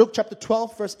it. Luke chapter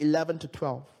 12, verse 11 to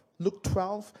 12. Luke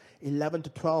 12, 11 to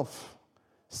 12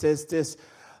 says this.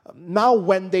 Now,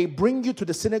 when they bring you to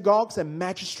the synagogues and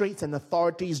magistrates and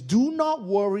authorities, do not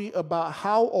worry about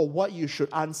how or what you should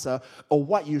answer or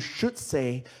what you should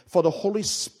say, for the Holy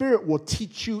Spirit will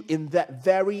teach you in that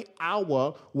very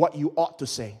hour what you ought to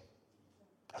say.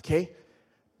 Okay?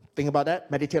 Think about that.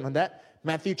 Meditate on that.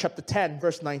 Matthew chapter 10,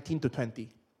 verse 19 to 20.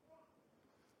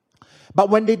 But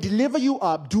when they deliver you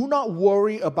up, do not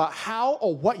worry about how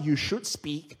or what you should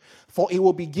speak, for it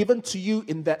will be given to you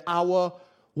in that hour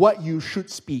what you should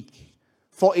speak.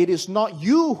 For it is not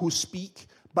you who speak,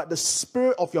 but the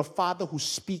Spirit of your Father who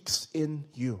speaks in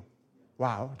you.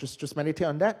 Wow, just meditate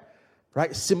on that.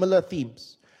 Right? Similar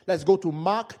themes. Let's go to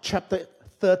Mark chapter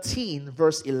 13,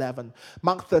 verse 11.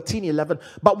 Mark 13, 11.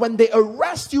 But when they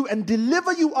arrest you and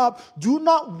deliver you up, do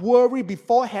not worry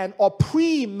beforehand or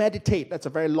premeditate. That's a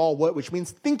very law word, which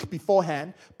means think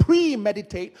beforehand.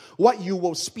 Premeditate what you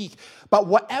will speak. But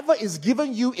whatever is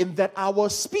given you in that hour,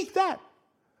 speak that.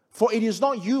 For it is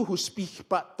not you who speak,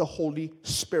 but the Holy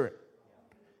Spirit.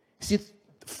 See,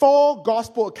 4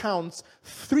 gospel accounts,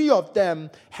 3 of them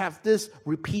have this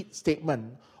repeat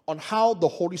statement on how the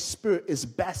Holy Spirit is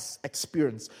best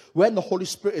experienced, when the Holy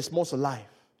Spirit is most alive.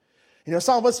 You know,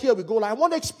 some of us here, we go like, I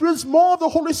want to experience more of the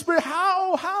Holy Spirit.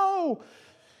 How?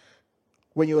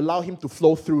 When you allow Him to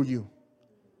flow through you.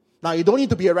 Now, you don't need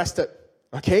to be arrested.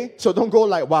 Okay? So don't go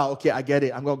like, wow, okay, I get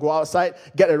it. I'm going to go outside,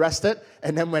 get arrested,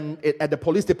 and then at the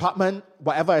police department,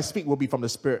 whatever I speak will be from the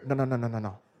Spirit.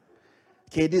 No.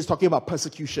 Okay, this is talking about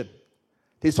persecution.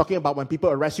 This is talking about when people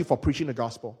arrest you for preaching the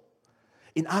gospel.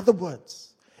 In other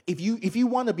words, if you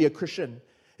want to be a Christian,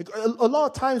 a lot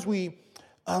of times we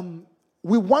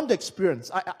want to experience,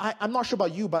 I'm not sure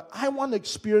about you, but I want to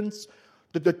experience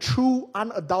the true,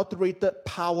 unadulterated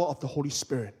power of the Holy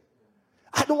Spirit.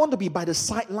 I don't want to be by the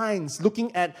sidelines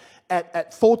looking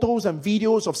at photos and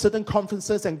videos of certain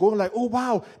conferences and going like, oh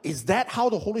wow, is that how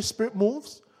the Holy Spirit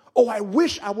moves? Oh, I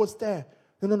wish I was there.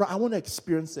 No, I want to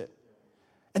experience it.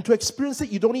 And to experience it,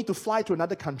 you don't need to fly to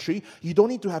another country. You don't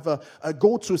need to have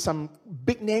go to some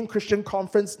big name Christian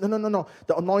conference. No.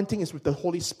 The anointing is with the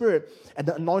Holy Spirit. And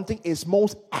the anointing is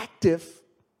most active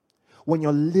when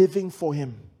you're living for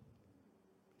Him.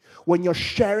 When you're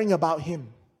sharing about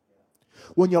Him.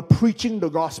 When you're preaching the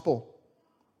gospel.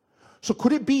 So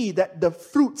could it be that the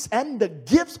fruits and the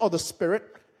gifts of the Spirit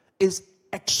is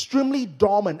extremely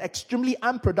dormant, extremely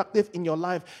unproductive in your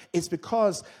life? It's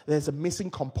because there's a missing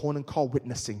component called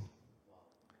witnessing.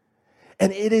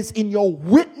 And it is in your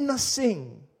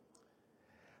witnessing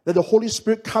that the Holy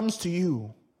Spirit comes to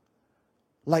you.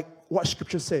 Like what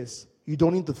Scripture says. You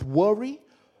don't need to worry.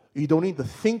 You don't need to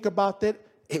think about it.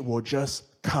 It will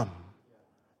just come.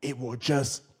 It will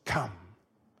just come.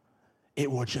 It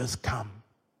will just come.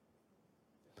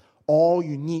 All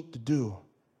you need to do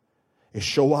is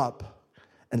show up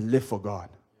and live for God.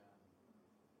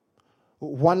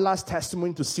 One last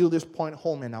testimony to seal this point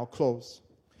home, and I'll close.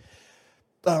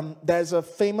 There's a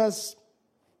famous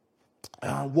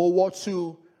World War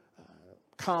II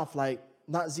kind of like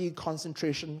Nazi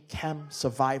concentration camp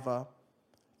survivor.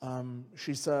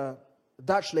 She's a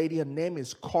Dutch lady. Her name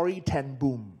is Corrie ten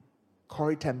Boom.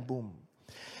 Corrie ten Boom.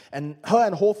 And her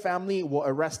and whole family were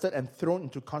arrested and thrown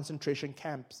into concentration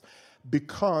camps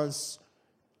because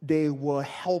they were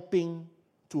helping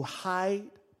to hide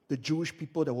the Jewish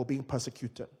people that were being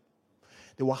persecuted.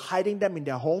 They were hiding them in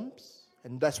their homes,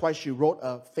 and that's why she wrote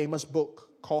a famous book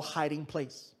called Hiding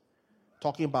Place,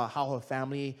 talking about how her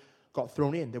family got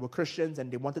thrown in. They were Christians, and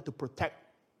they wanted to protect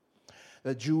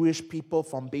the Jewish people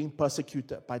from being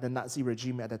persecuted by the Nazi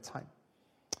regime at that time.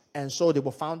 And so they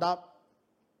were found out,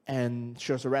 and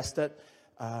she was arrested,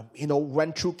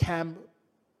 went through camp,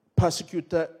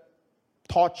 persecuted,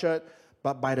 tortured,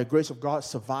 but by the grace of God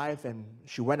survived, and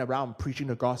she went around preaching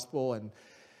the gospel, and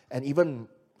and even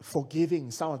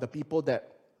forgiving some of the people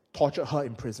that tortured her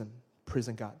in prison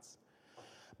guards.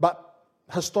 But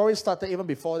her story started even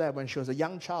before that. When she was a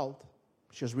young child,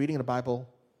 she was reading the Bible,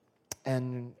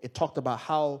 and it talked about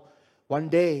how one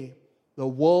day the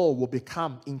world will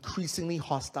become increasingly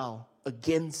hostile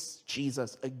against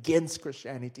Jesus, against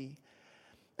Christianity.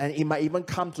 And it might even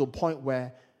come to a point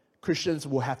where Christians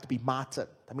will have to be martyred.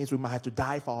 That means we might have to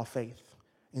die for our faith.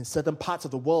 In certain parts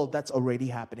of the world, that's already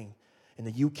happening. In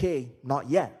the UK, not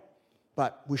yet.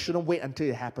 But we shouldn't wait until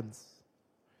it happens.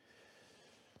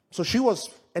 So she was,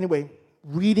 anyway,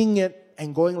 reading it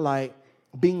and going like,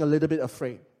 being a little bit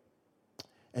afraid.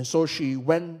 And so she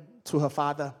went to her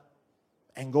father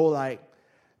and go like,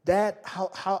 Dad,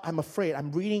 how I'm afraid.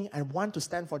 I'm reading and want to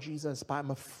stand for Jesus, but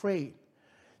I'm afraid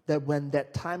that when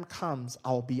that time comes,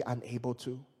 I'll be unable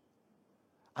to.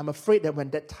 I'm afraid that when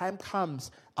that time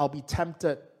comes, I'll be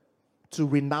tempted to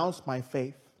renounce my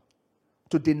faith,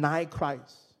 to deny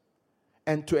Christ,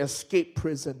 and to escape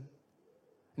prison.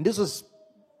 And this was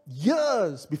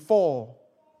years before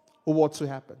World War II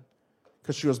happened,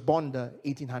 because she was born in the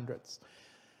 1800s.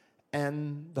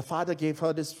 And the father gave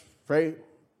her this very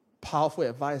powerful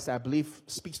advice that I believe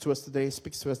speaks to us today,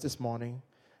 speaks to us this morning.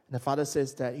 And the father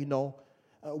says that,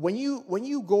 when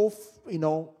you go,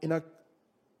 in a,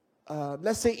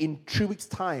 let's say in 3 weeks'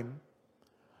 time,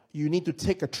 you need to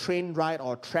take a train ride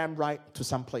or a tram ride to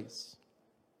some place.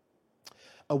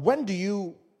 When do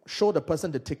you show the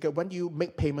person the ticket? When do you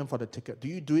make payment for the ticket? Do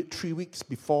you do it 3 weeks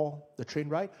before the train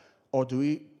ride, or do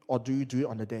you do it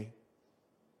on the day?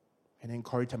 And then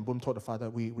Corrie ten Boom told the father,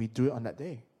 we do it on that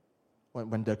day.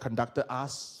 When the conductor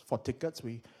asks for tickets,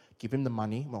 we give him the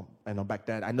money. Well, I know back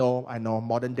then. I know,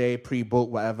 modern day, pre-book,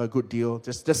 whatever, good deal.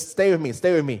 Just stay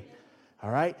with me.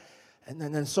 All right?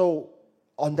 And so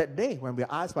on that day, when we're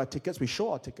asked about tickets, we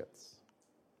show our tickets.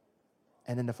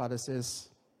 And then the father says,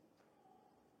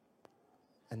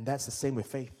 and that's the same with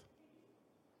faith.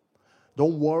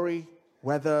 Don't worry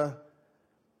whether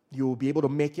you will be able to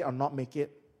make it or not make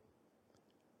it.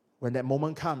 When that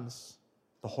moment comes,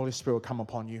 the Holy Spirit will come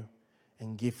upon you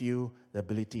and give you the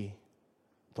ability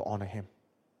to honor Him.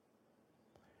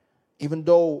 Even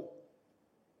though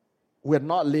we're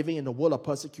not living in a world of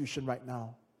persecution right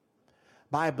now,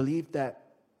 but I believe that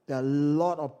there are a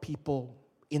lot of people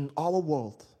in our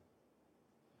world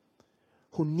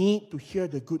who need to hear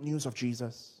the good news of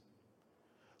Jesus,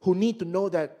 who need to know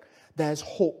that there's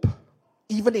hope,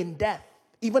 even in death,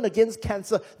 even against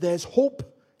cancer, there's hope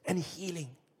and healing.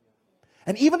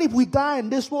 And even if we die in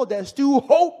this world, there's still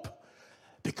hope,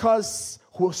 because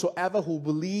whosoever who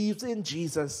believes in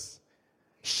Jesus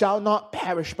shall not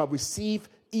perish but receive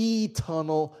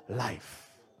eternal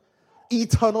life.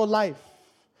 Eternal life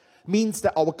means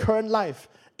that our current life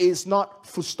is not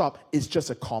full stop, it's just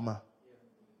a comma.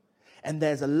 And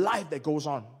there's a life that goes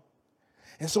on.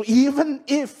 And so even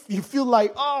if you feel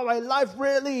like, oh, my life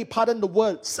really, pardon the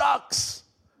word, sucks,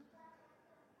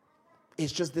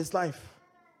 it's just this life.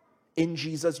 In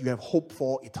Jesus, you have hope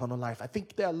for eternal life. I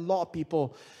think there are a lot of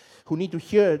people who need to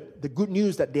hear the good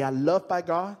news that they are loved by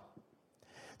God,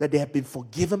 that they have been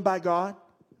forgiven by God,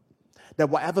 that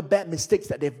whatever bad mistakes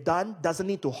that they've done doesn't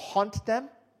need to haunt them.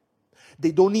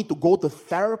 They don't need to go to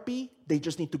therapy. They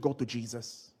just need to go to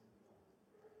Jesus.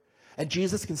 And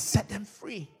Jesus can set them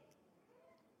free.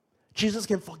 Jesus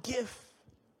can forgive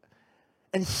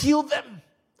and heal them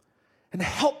and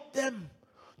help them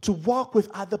to walk with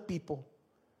other people.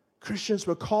 Christians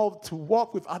were called to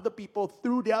walk with other people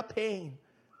through their pain,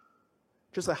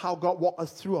 just like how God walked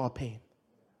us through our pain.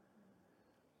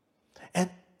 And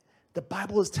the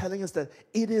Bible is telling us that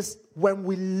it is when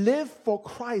we live for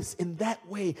Christ in that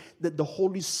way that the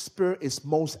Holy Spirit is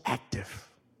most active.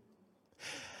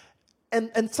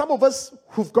 And some of us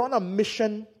who've gone on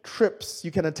mission trips,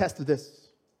 you can attest to this.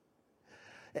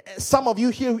 Some of you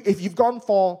here, if you've gone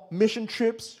for mission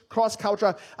trips,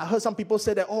 cross-cultural, I heard some people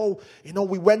say that,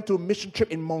 we went to a mission trip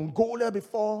in Mongolia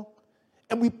before,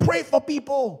 and we prayed for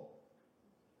people,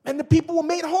 and the people were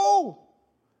made whole.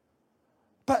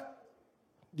 But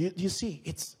you see,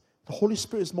 it's the Holy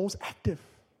Spirit is most active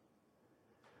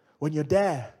when you're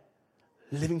there,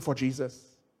 living for Jesus.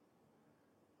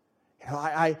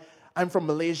 I'm from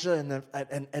Malaysia,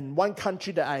 and one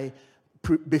country that I,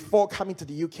 before coming to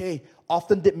the UK,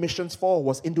 often did missions for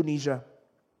was Indonesia.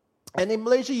 And in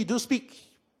Malaysia, you do speak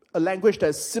a language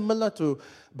that's similar to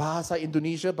Bahasa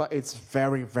Indonesia, but it's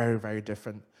very, very, very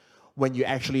different when you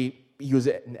actually use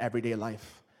it in everyday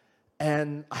life.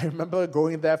 And I remember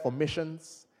going there for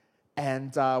missions,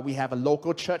 and we have a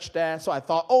local church there. So I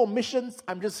thought, missions,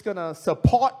 I'm just going to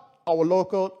support our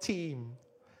local team.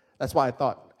 That's what I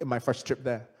thought in my first trip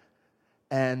there.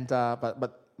 And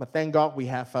but but thank God we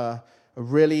have a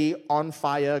really on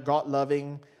fire,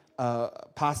 God-loving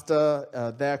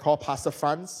pastor there called Pastor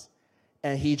Franz.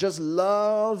 And he just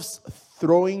loves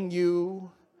throwing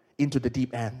you into the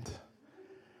deep end.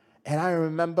 And I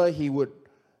remember he would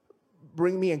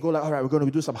bring me and go like, all right, we're going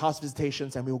to do some house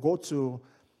visitations, and we'll go to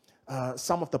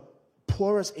some of the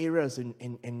poorest areas in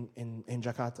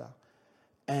Jakarta.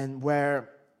 And where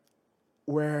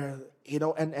you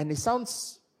know, and it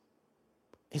sounds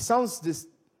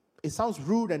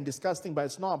rude and disgusting, but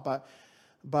it's not.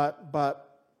 But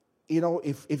you know,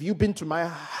 if you've been to my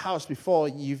house before,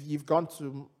 you've gone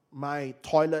to my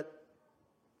toilet.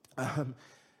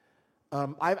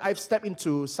 I've stepped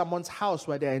into someone's house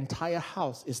where their entire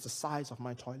house is the size of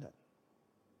my toilet.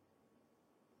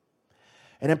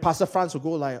 And then Pastor Franz will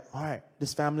go like, all right,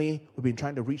 this family, we've been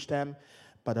trying to reach them,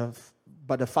 but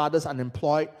the father's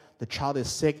unemployed, the child is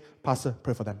sick. Pastor,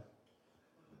 pray for them.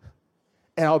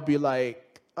 And I'll be like,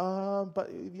 but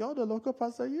you're the local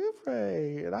pastor, you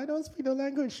pray. And I don't speak the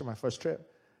language. My first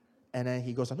trip. And then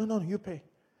he goes, no, you pray.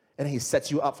 And then he sets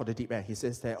you up for the deep end. He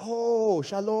says that, oh,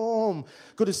 shalom,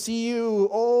 good to see you.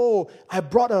 Oh, I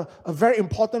brought a very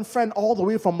important friend all the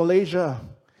way from Malaysia.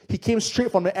 He came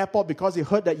straight from the airport because he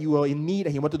heard that you were in need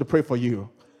and he wanted to pray for you.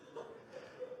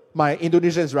 My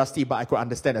Indonesian is rusty, but I could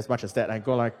understand as much as that. I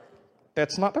go like,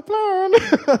 that's not the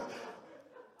plan.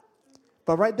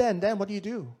 But right then, what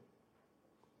do?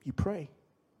 You pray.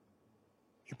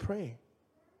 You pray.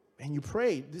 And you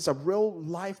pray. These are real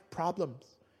life problems.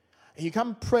 And you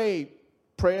can't pray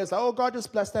prayers like, oh, God,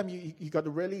 just bless them. You got to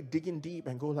really dig in deep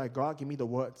and go like, God, give me the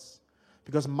words.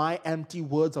 Because my empty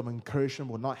words of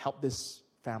encouragement will not help this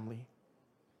family.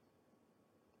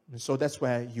 And so that's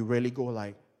where you really go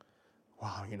like,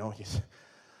 wow, you know,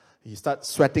 you start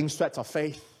sweating sweats of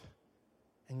faith.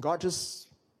 And God just,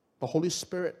 the Holy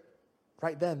Spirit,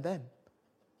 right then,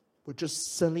 would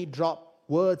just suddenly drop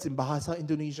words in Bahasa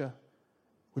Indonesia,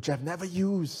 which I've never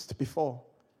used before.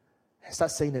 I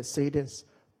start saying it, say this,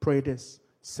 pray this,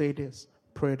 say this,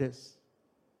 pray this.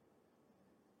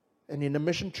 And in the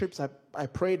mission trips, I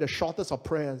pray the shortest of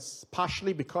prayers,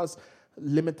 partially because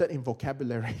limited in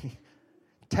vocabulary.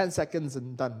 10 seconds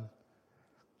and done.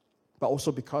 But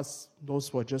also because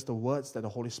those were just the words that the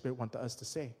Holy Spirit wanted us to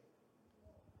say.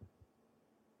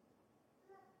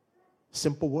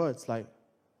 Simple words like,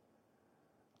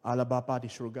 Allah Bapa di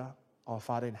surga, our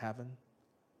Father in heaven.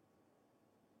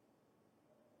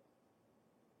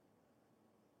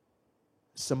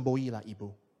 Sembuhilah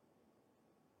ibu.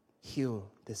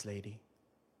 Heal this lady.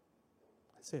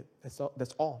 That's it. That's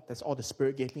all. That's all the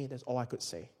Spirit gave me. That's all I could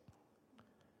say.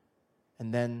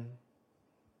 And then,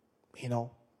 you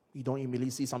know, you don't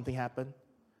immediately see something happen.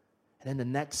 And then the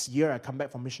next year I come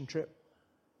back from mission trip.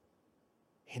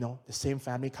 You know, the same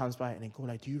family comes by and they go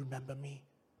like, do you remember me?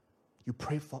 You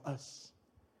prayed for us.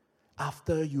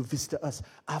 After you visited us,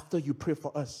 after you prayed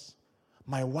for us,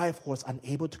 my wife was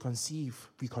unable to conceive.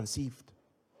 We conceived.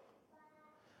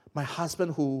 My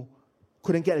husband who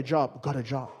couldn't get a job, got a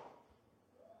job.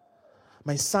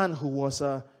 My son who was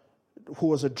a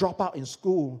dropout in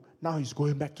school, now he's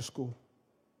going back to school.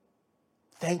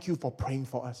 Thank you for praying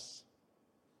for us.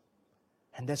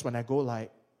 And that's when I go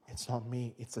like, it's not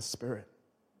me, it's the Spirit.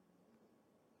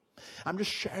 I'm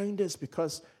just sharing this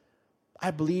because I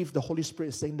believe the Holy Spirit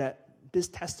is saying that this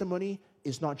testimony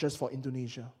is not just for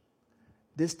Indonesia.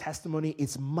 This testimony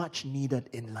is much needed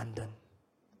in London.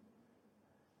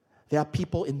 There are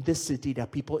people in this city, there are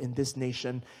people in this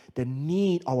nation that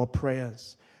need our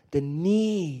prayers. They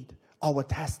need our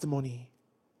testimony.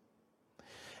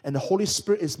 And the Holy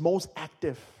Spirit is most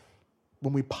active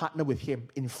when we partner with Him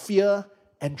in fear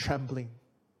and trembling.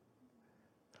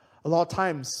 A lot of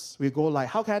times we go like,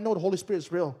 how can I know the Holy Spirit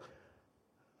is real?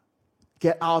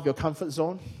 Get out of your comfort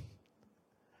zone.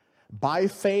 By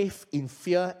faith, in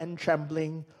fear and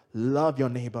trembling, love your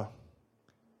neighbor.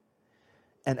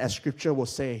 And as Scripture will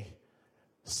say,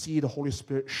 see the Holy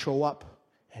Spirit show up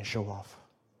and show off.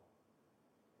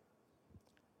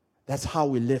 That's how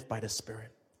we live by the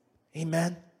Spirit.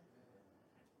 Amen.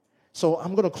 So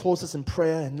I'm going to close this in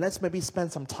prayer and let's maybe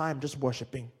spend some time just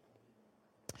worshiping.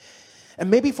 And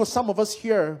maybe for some of us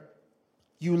here,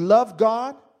 you love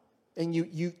God and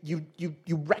you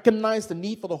recognize the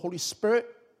need for the Holy Spirit,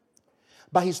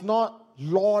 but He's not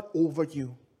Lord over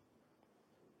you.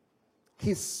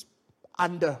 He's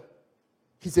under.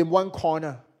 He's in one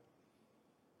corner.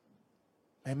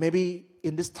 And maybe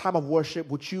in this time of worship,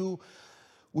 would you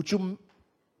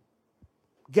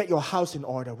get your house in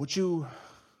order? Would you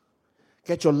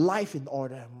get your life in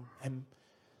order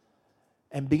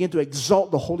and begin to exalt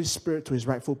the Holy Spirit to His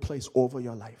rightful place over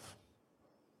your life?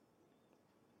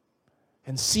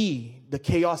 and see the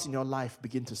chaos in your life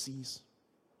begin to cease.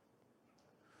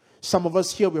 Some of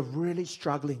us here, we're really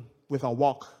struggling with our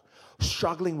walk,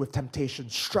 struggling with temptation,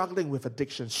 struggling with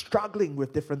addiction, struggling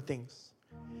with different things.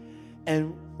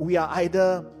 And we are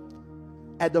either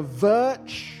at the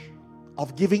verge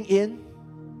of giving in,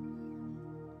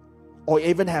 or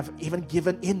have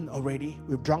given in already.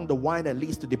 We've drunk the wine that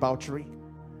leads to debauchery.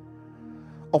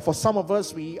 Or for some of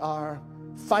us, we are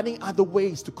finding other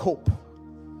ways to cope.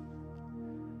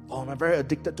 Oh, I'm very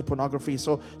addicted to pornography,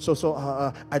 so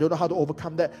I don't know how to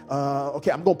overcome that.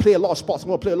 Okay, I'm going to play a lot of sports.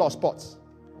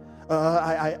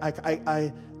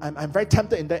 I'm very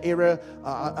tempted in that area,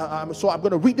 so I'm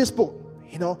going to read this book.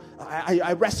 You know,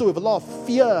 I wrestle with a lot of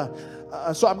fear,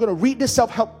 so I'm going to read this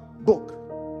self-help book.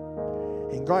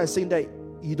 And God is saying that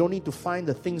you don't need to find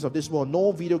the things of this world.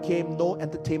 No video game, no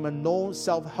entertainment, no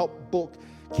self-help book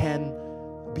can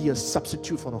be a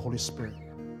substitute for the Holy Spirit.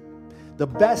 The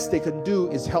best they can do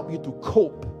is help you to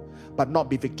cope, but not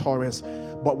be victorious.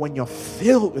 But when you're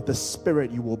filled with the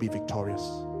Spirit, you will be victorious.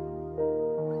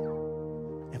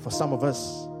 And for some of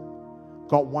us,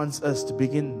 God wants us to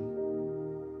begin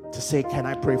to say, can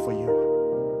I pray for you?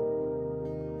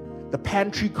 The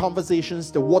pantry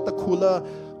conversations, the water cooler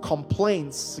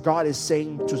complaints, God is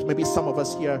saying to maybe some of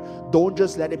us here, don't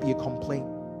just let it be a complaint.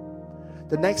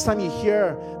 The next time you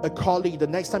hear a colleague, the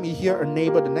next time you hear a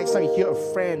neighbor, the next time you hear a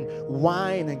friend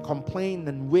whine and complain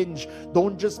and whinge,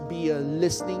 don't just be a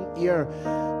listening ear,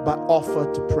 but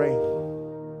offer to pray.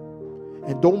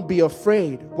 And don't be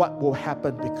afraid what will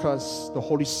happen, because the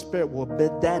Holy Spirit will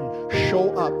then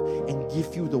show up and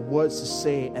give you the words to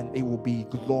say, and it will be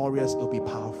glorious, it will be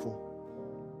powerful.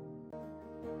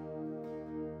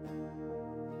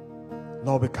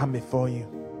 Lord, we come before you.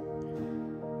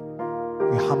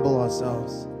 We humble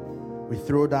ourselves. We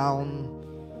throw down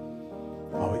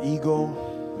our ego,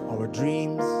 our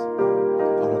dreams,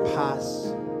 our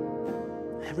past,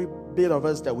 every bit of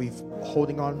us that we've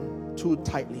holding on too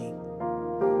tightly.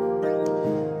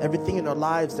 Everything in our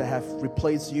lives that have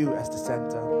replaced you as the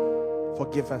center.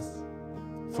 Forgive us.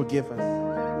 Forgive us.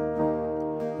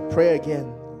 We pray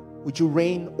again. Would you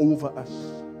reign over us?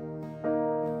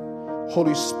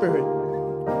 Holy Spirit,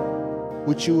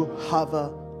 would you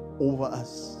hover over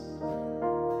us?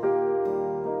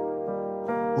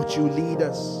 Would you lead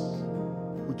us?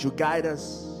 Would you guide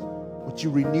us? Would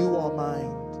you renew our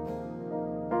mind?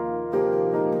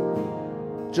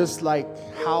 Just like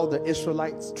how the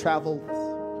Israelites traveled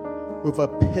with a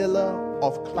pillar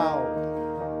of cloud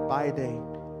by day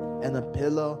and a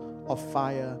pillar of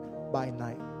fire by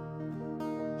night.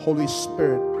 Holy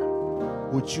Spirit,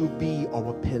 would you be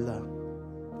our pillar,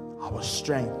 our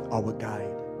strength, our guide?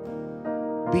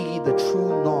 Be the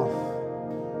true north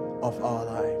of our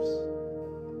lives.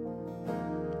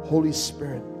 Holy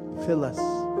Spirit, fill us.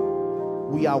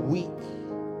 We are weak.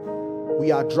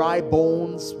 We are dry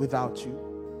bones without you.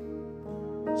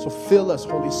 So fill us,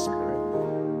 Holy Spirit.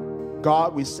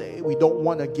 God, we say we don't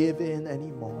want to give in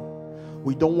anymore.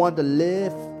 We don't want to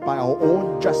live by our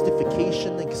own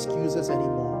justification and excuses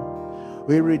anymore.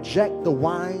 We reject the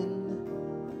wine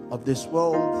of this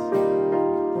world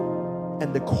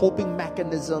and the coping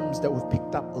mechanisms that we've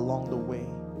picked up along the way,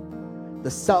 the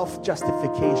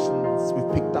self-justifications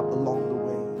we've picked up along the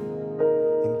way.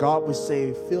 And God, we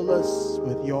say, fill us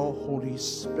with your Holy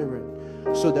Spirit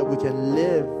so that we can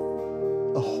live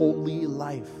a holy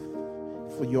life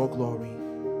for your glory.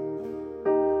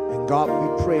 And God, we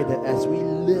pray that as we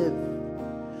live,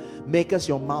 make us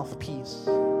your mouthpiece.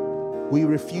 We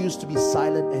refuse to be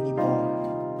silent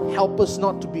anymore. Help us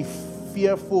not to be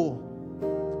fearful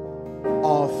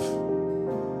of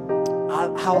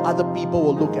how other people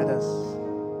will look at us.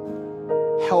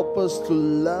 Help us to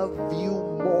love you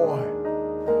more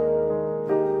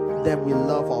than we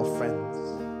love our friends,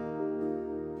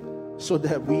 so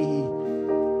that we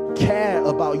care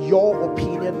about your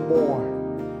opinion more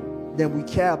than we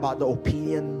care about the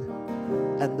opinion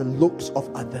and the looks of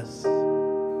others.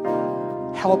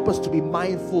 Help us to be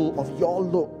mindful of your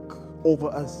look over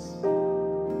us.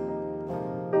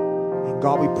 And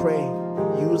God, we pray,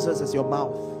 use us as your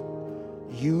mouth.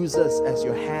 Use us as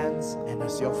your hands and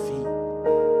as your feet.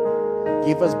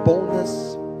 Give us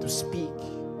boldness to speak.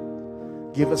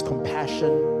 Give us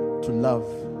compassion to love.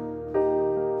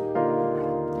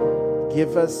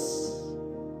 Give us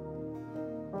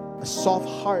a soft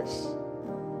heart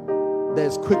that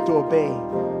is quick to obey,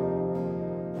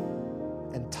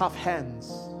 and tough hands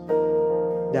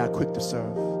that are quick to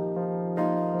serve.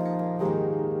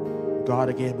 God,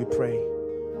 again we pray,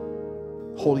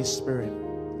 Holy Spirit,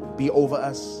 be over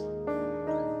us,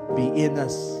 be in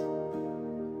us.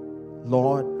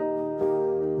 Lord,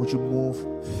 would you move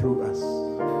through us?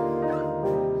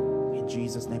 In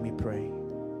Jesus' name we pray.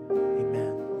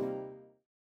 Amen.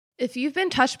 If you've been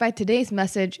touched by today's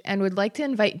message and would like to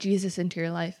invite Jesus into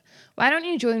your life, why don't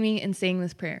you join me in saying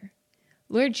this prayer?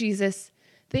 Lord Jesus,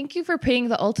 thank you for paying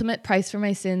the ultimate price for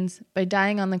my sins by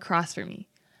dying on the cross for me.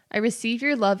 I receive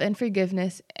your love and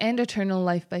forgiveness and eternal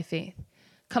life by faith.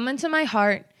 Come into my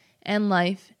heart and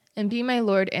life and be my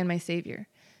Lord and my Savior.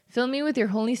 Fill me with your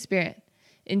Holy Spirit.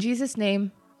 In Jesus'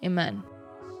 name, amen.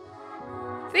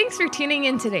 Thanks for tuning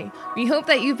in today. We hope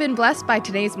that you've been blessed by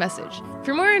today's message.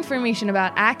 For more information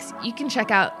about Acts, you can check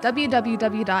out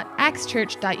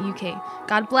www.actschurch.uk.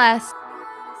 God bless.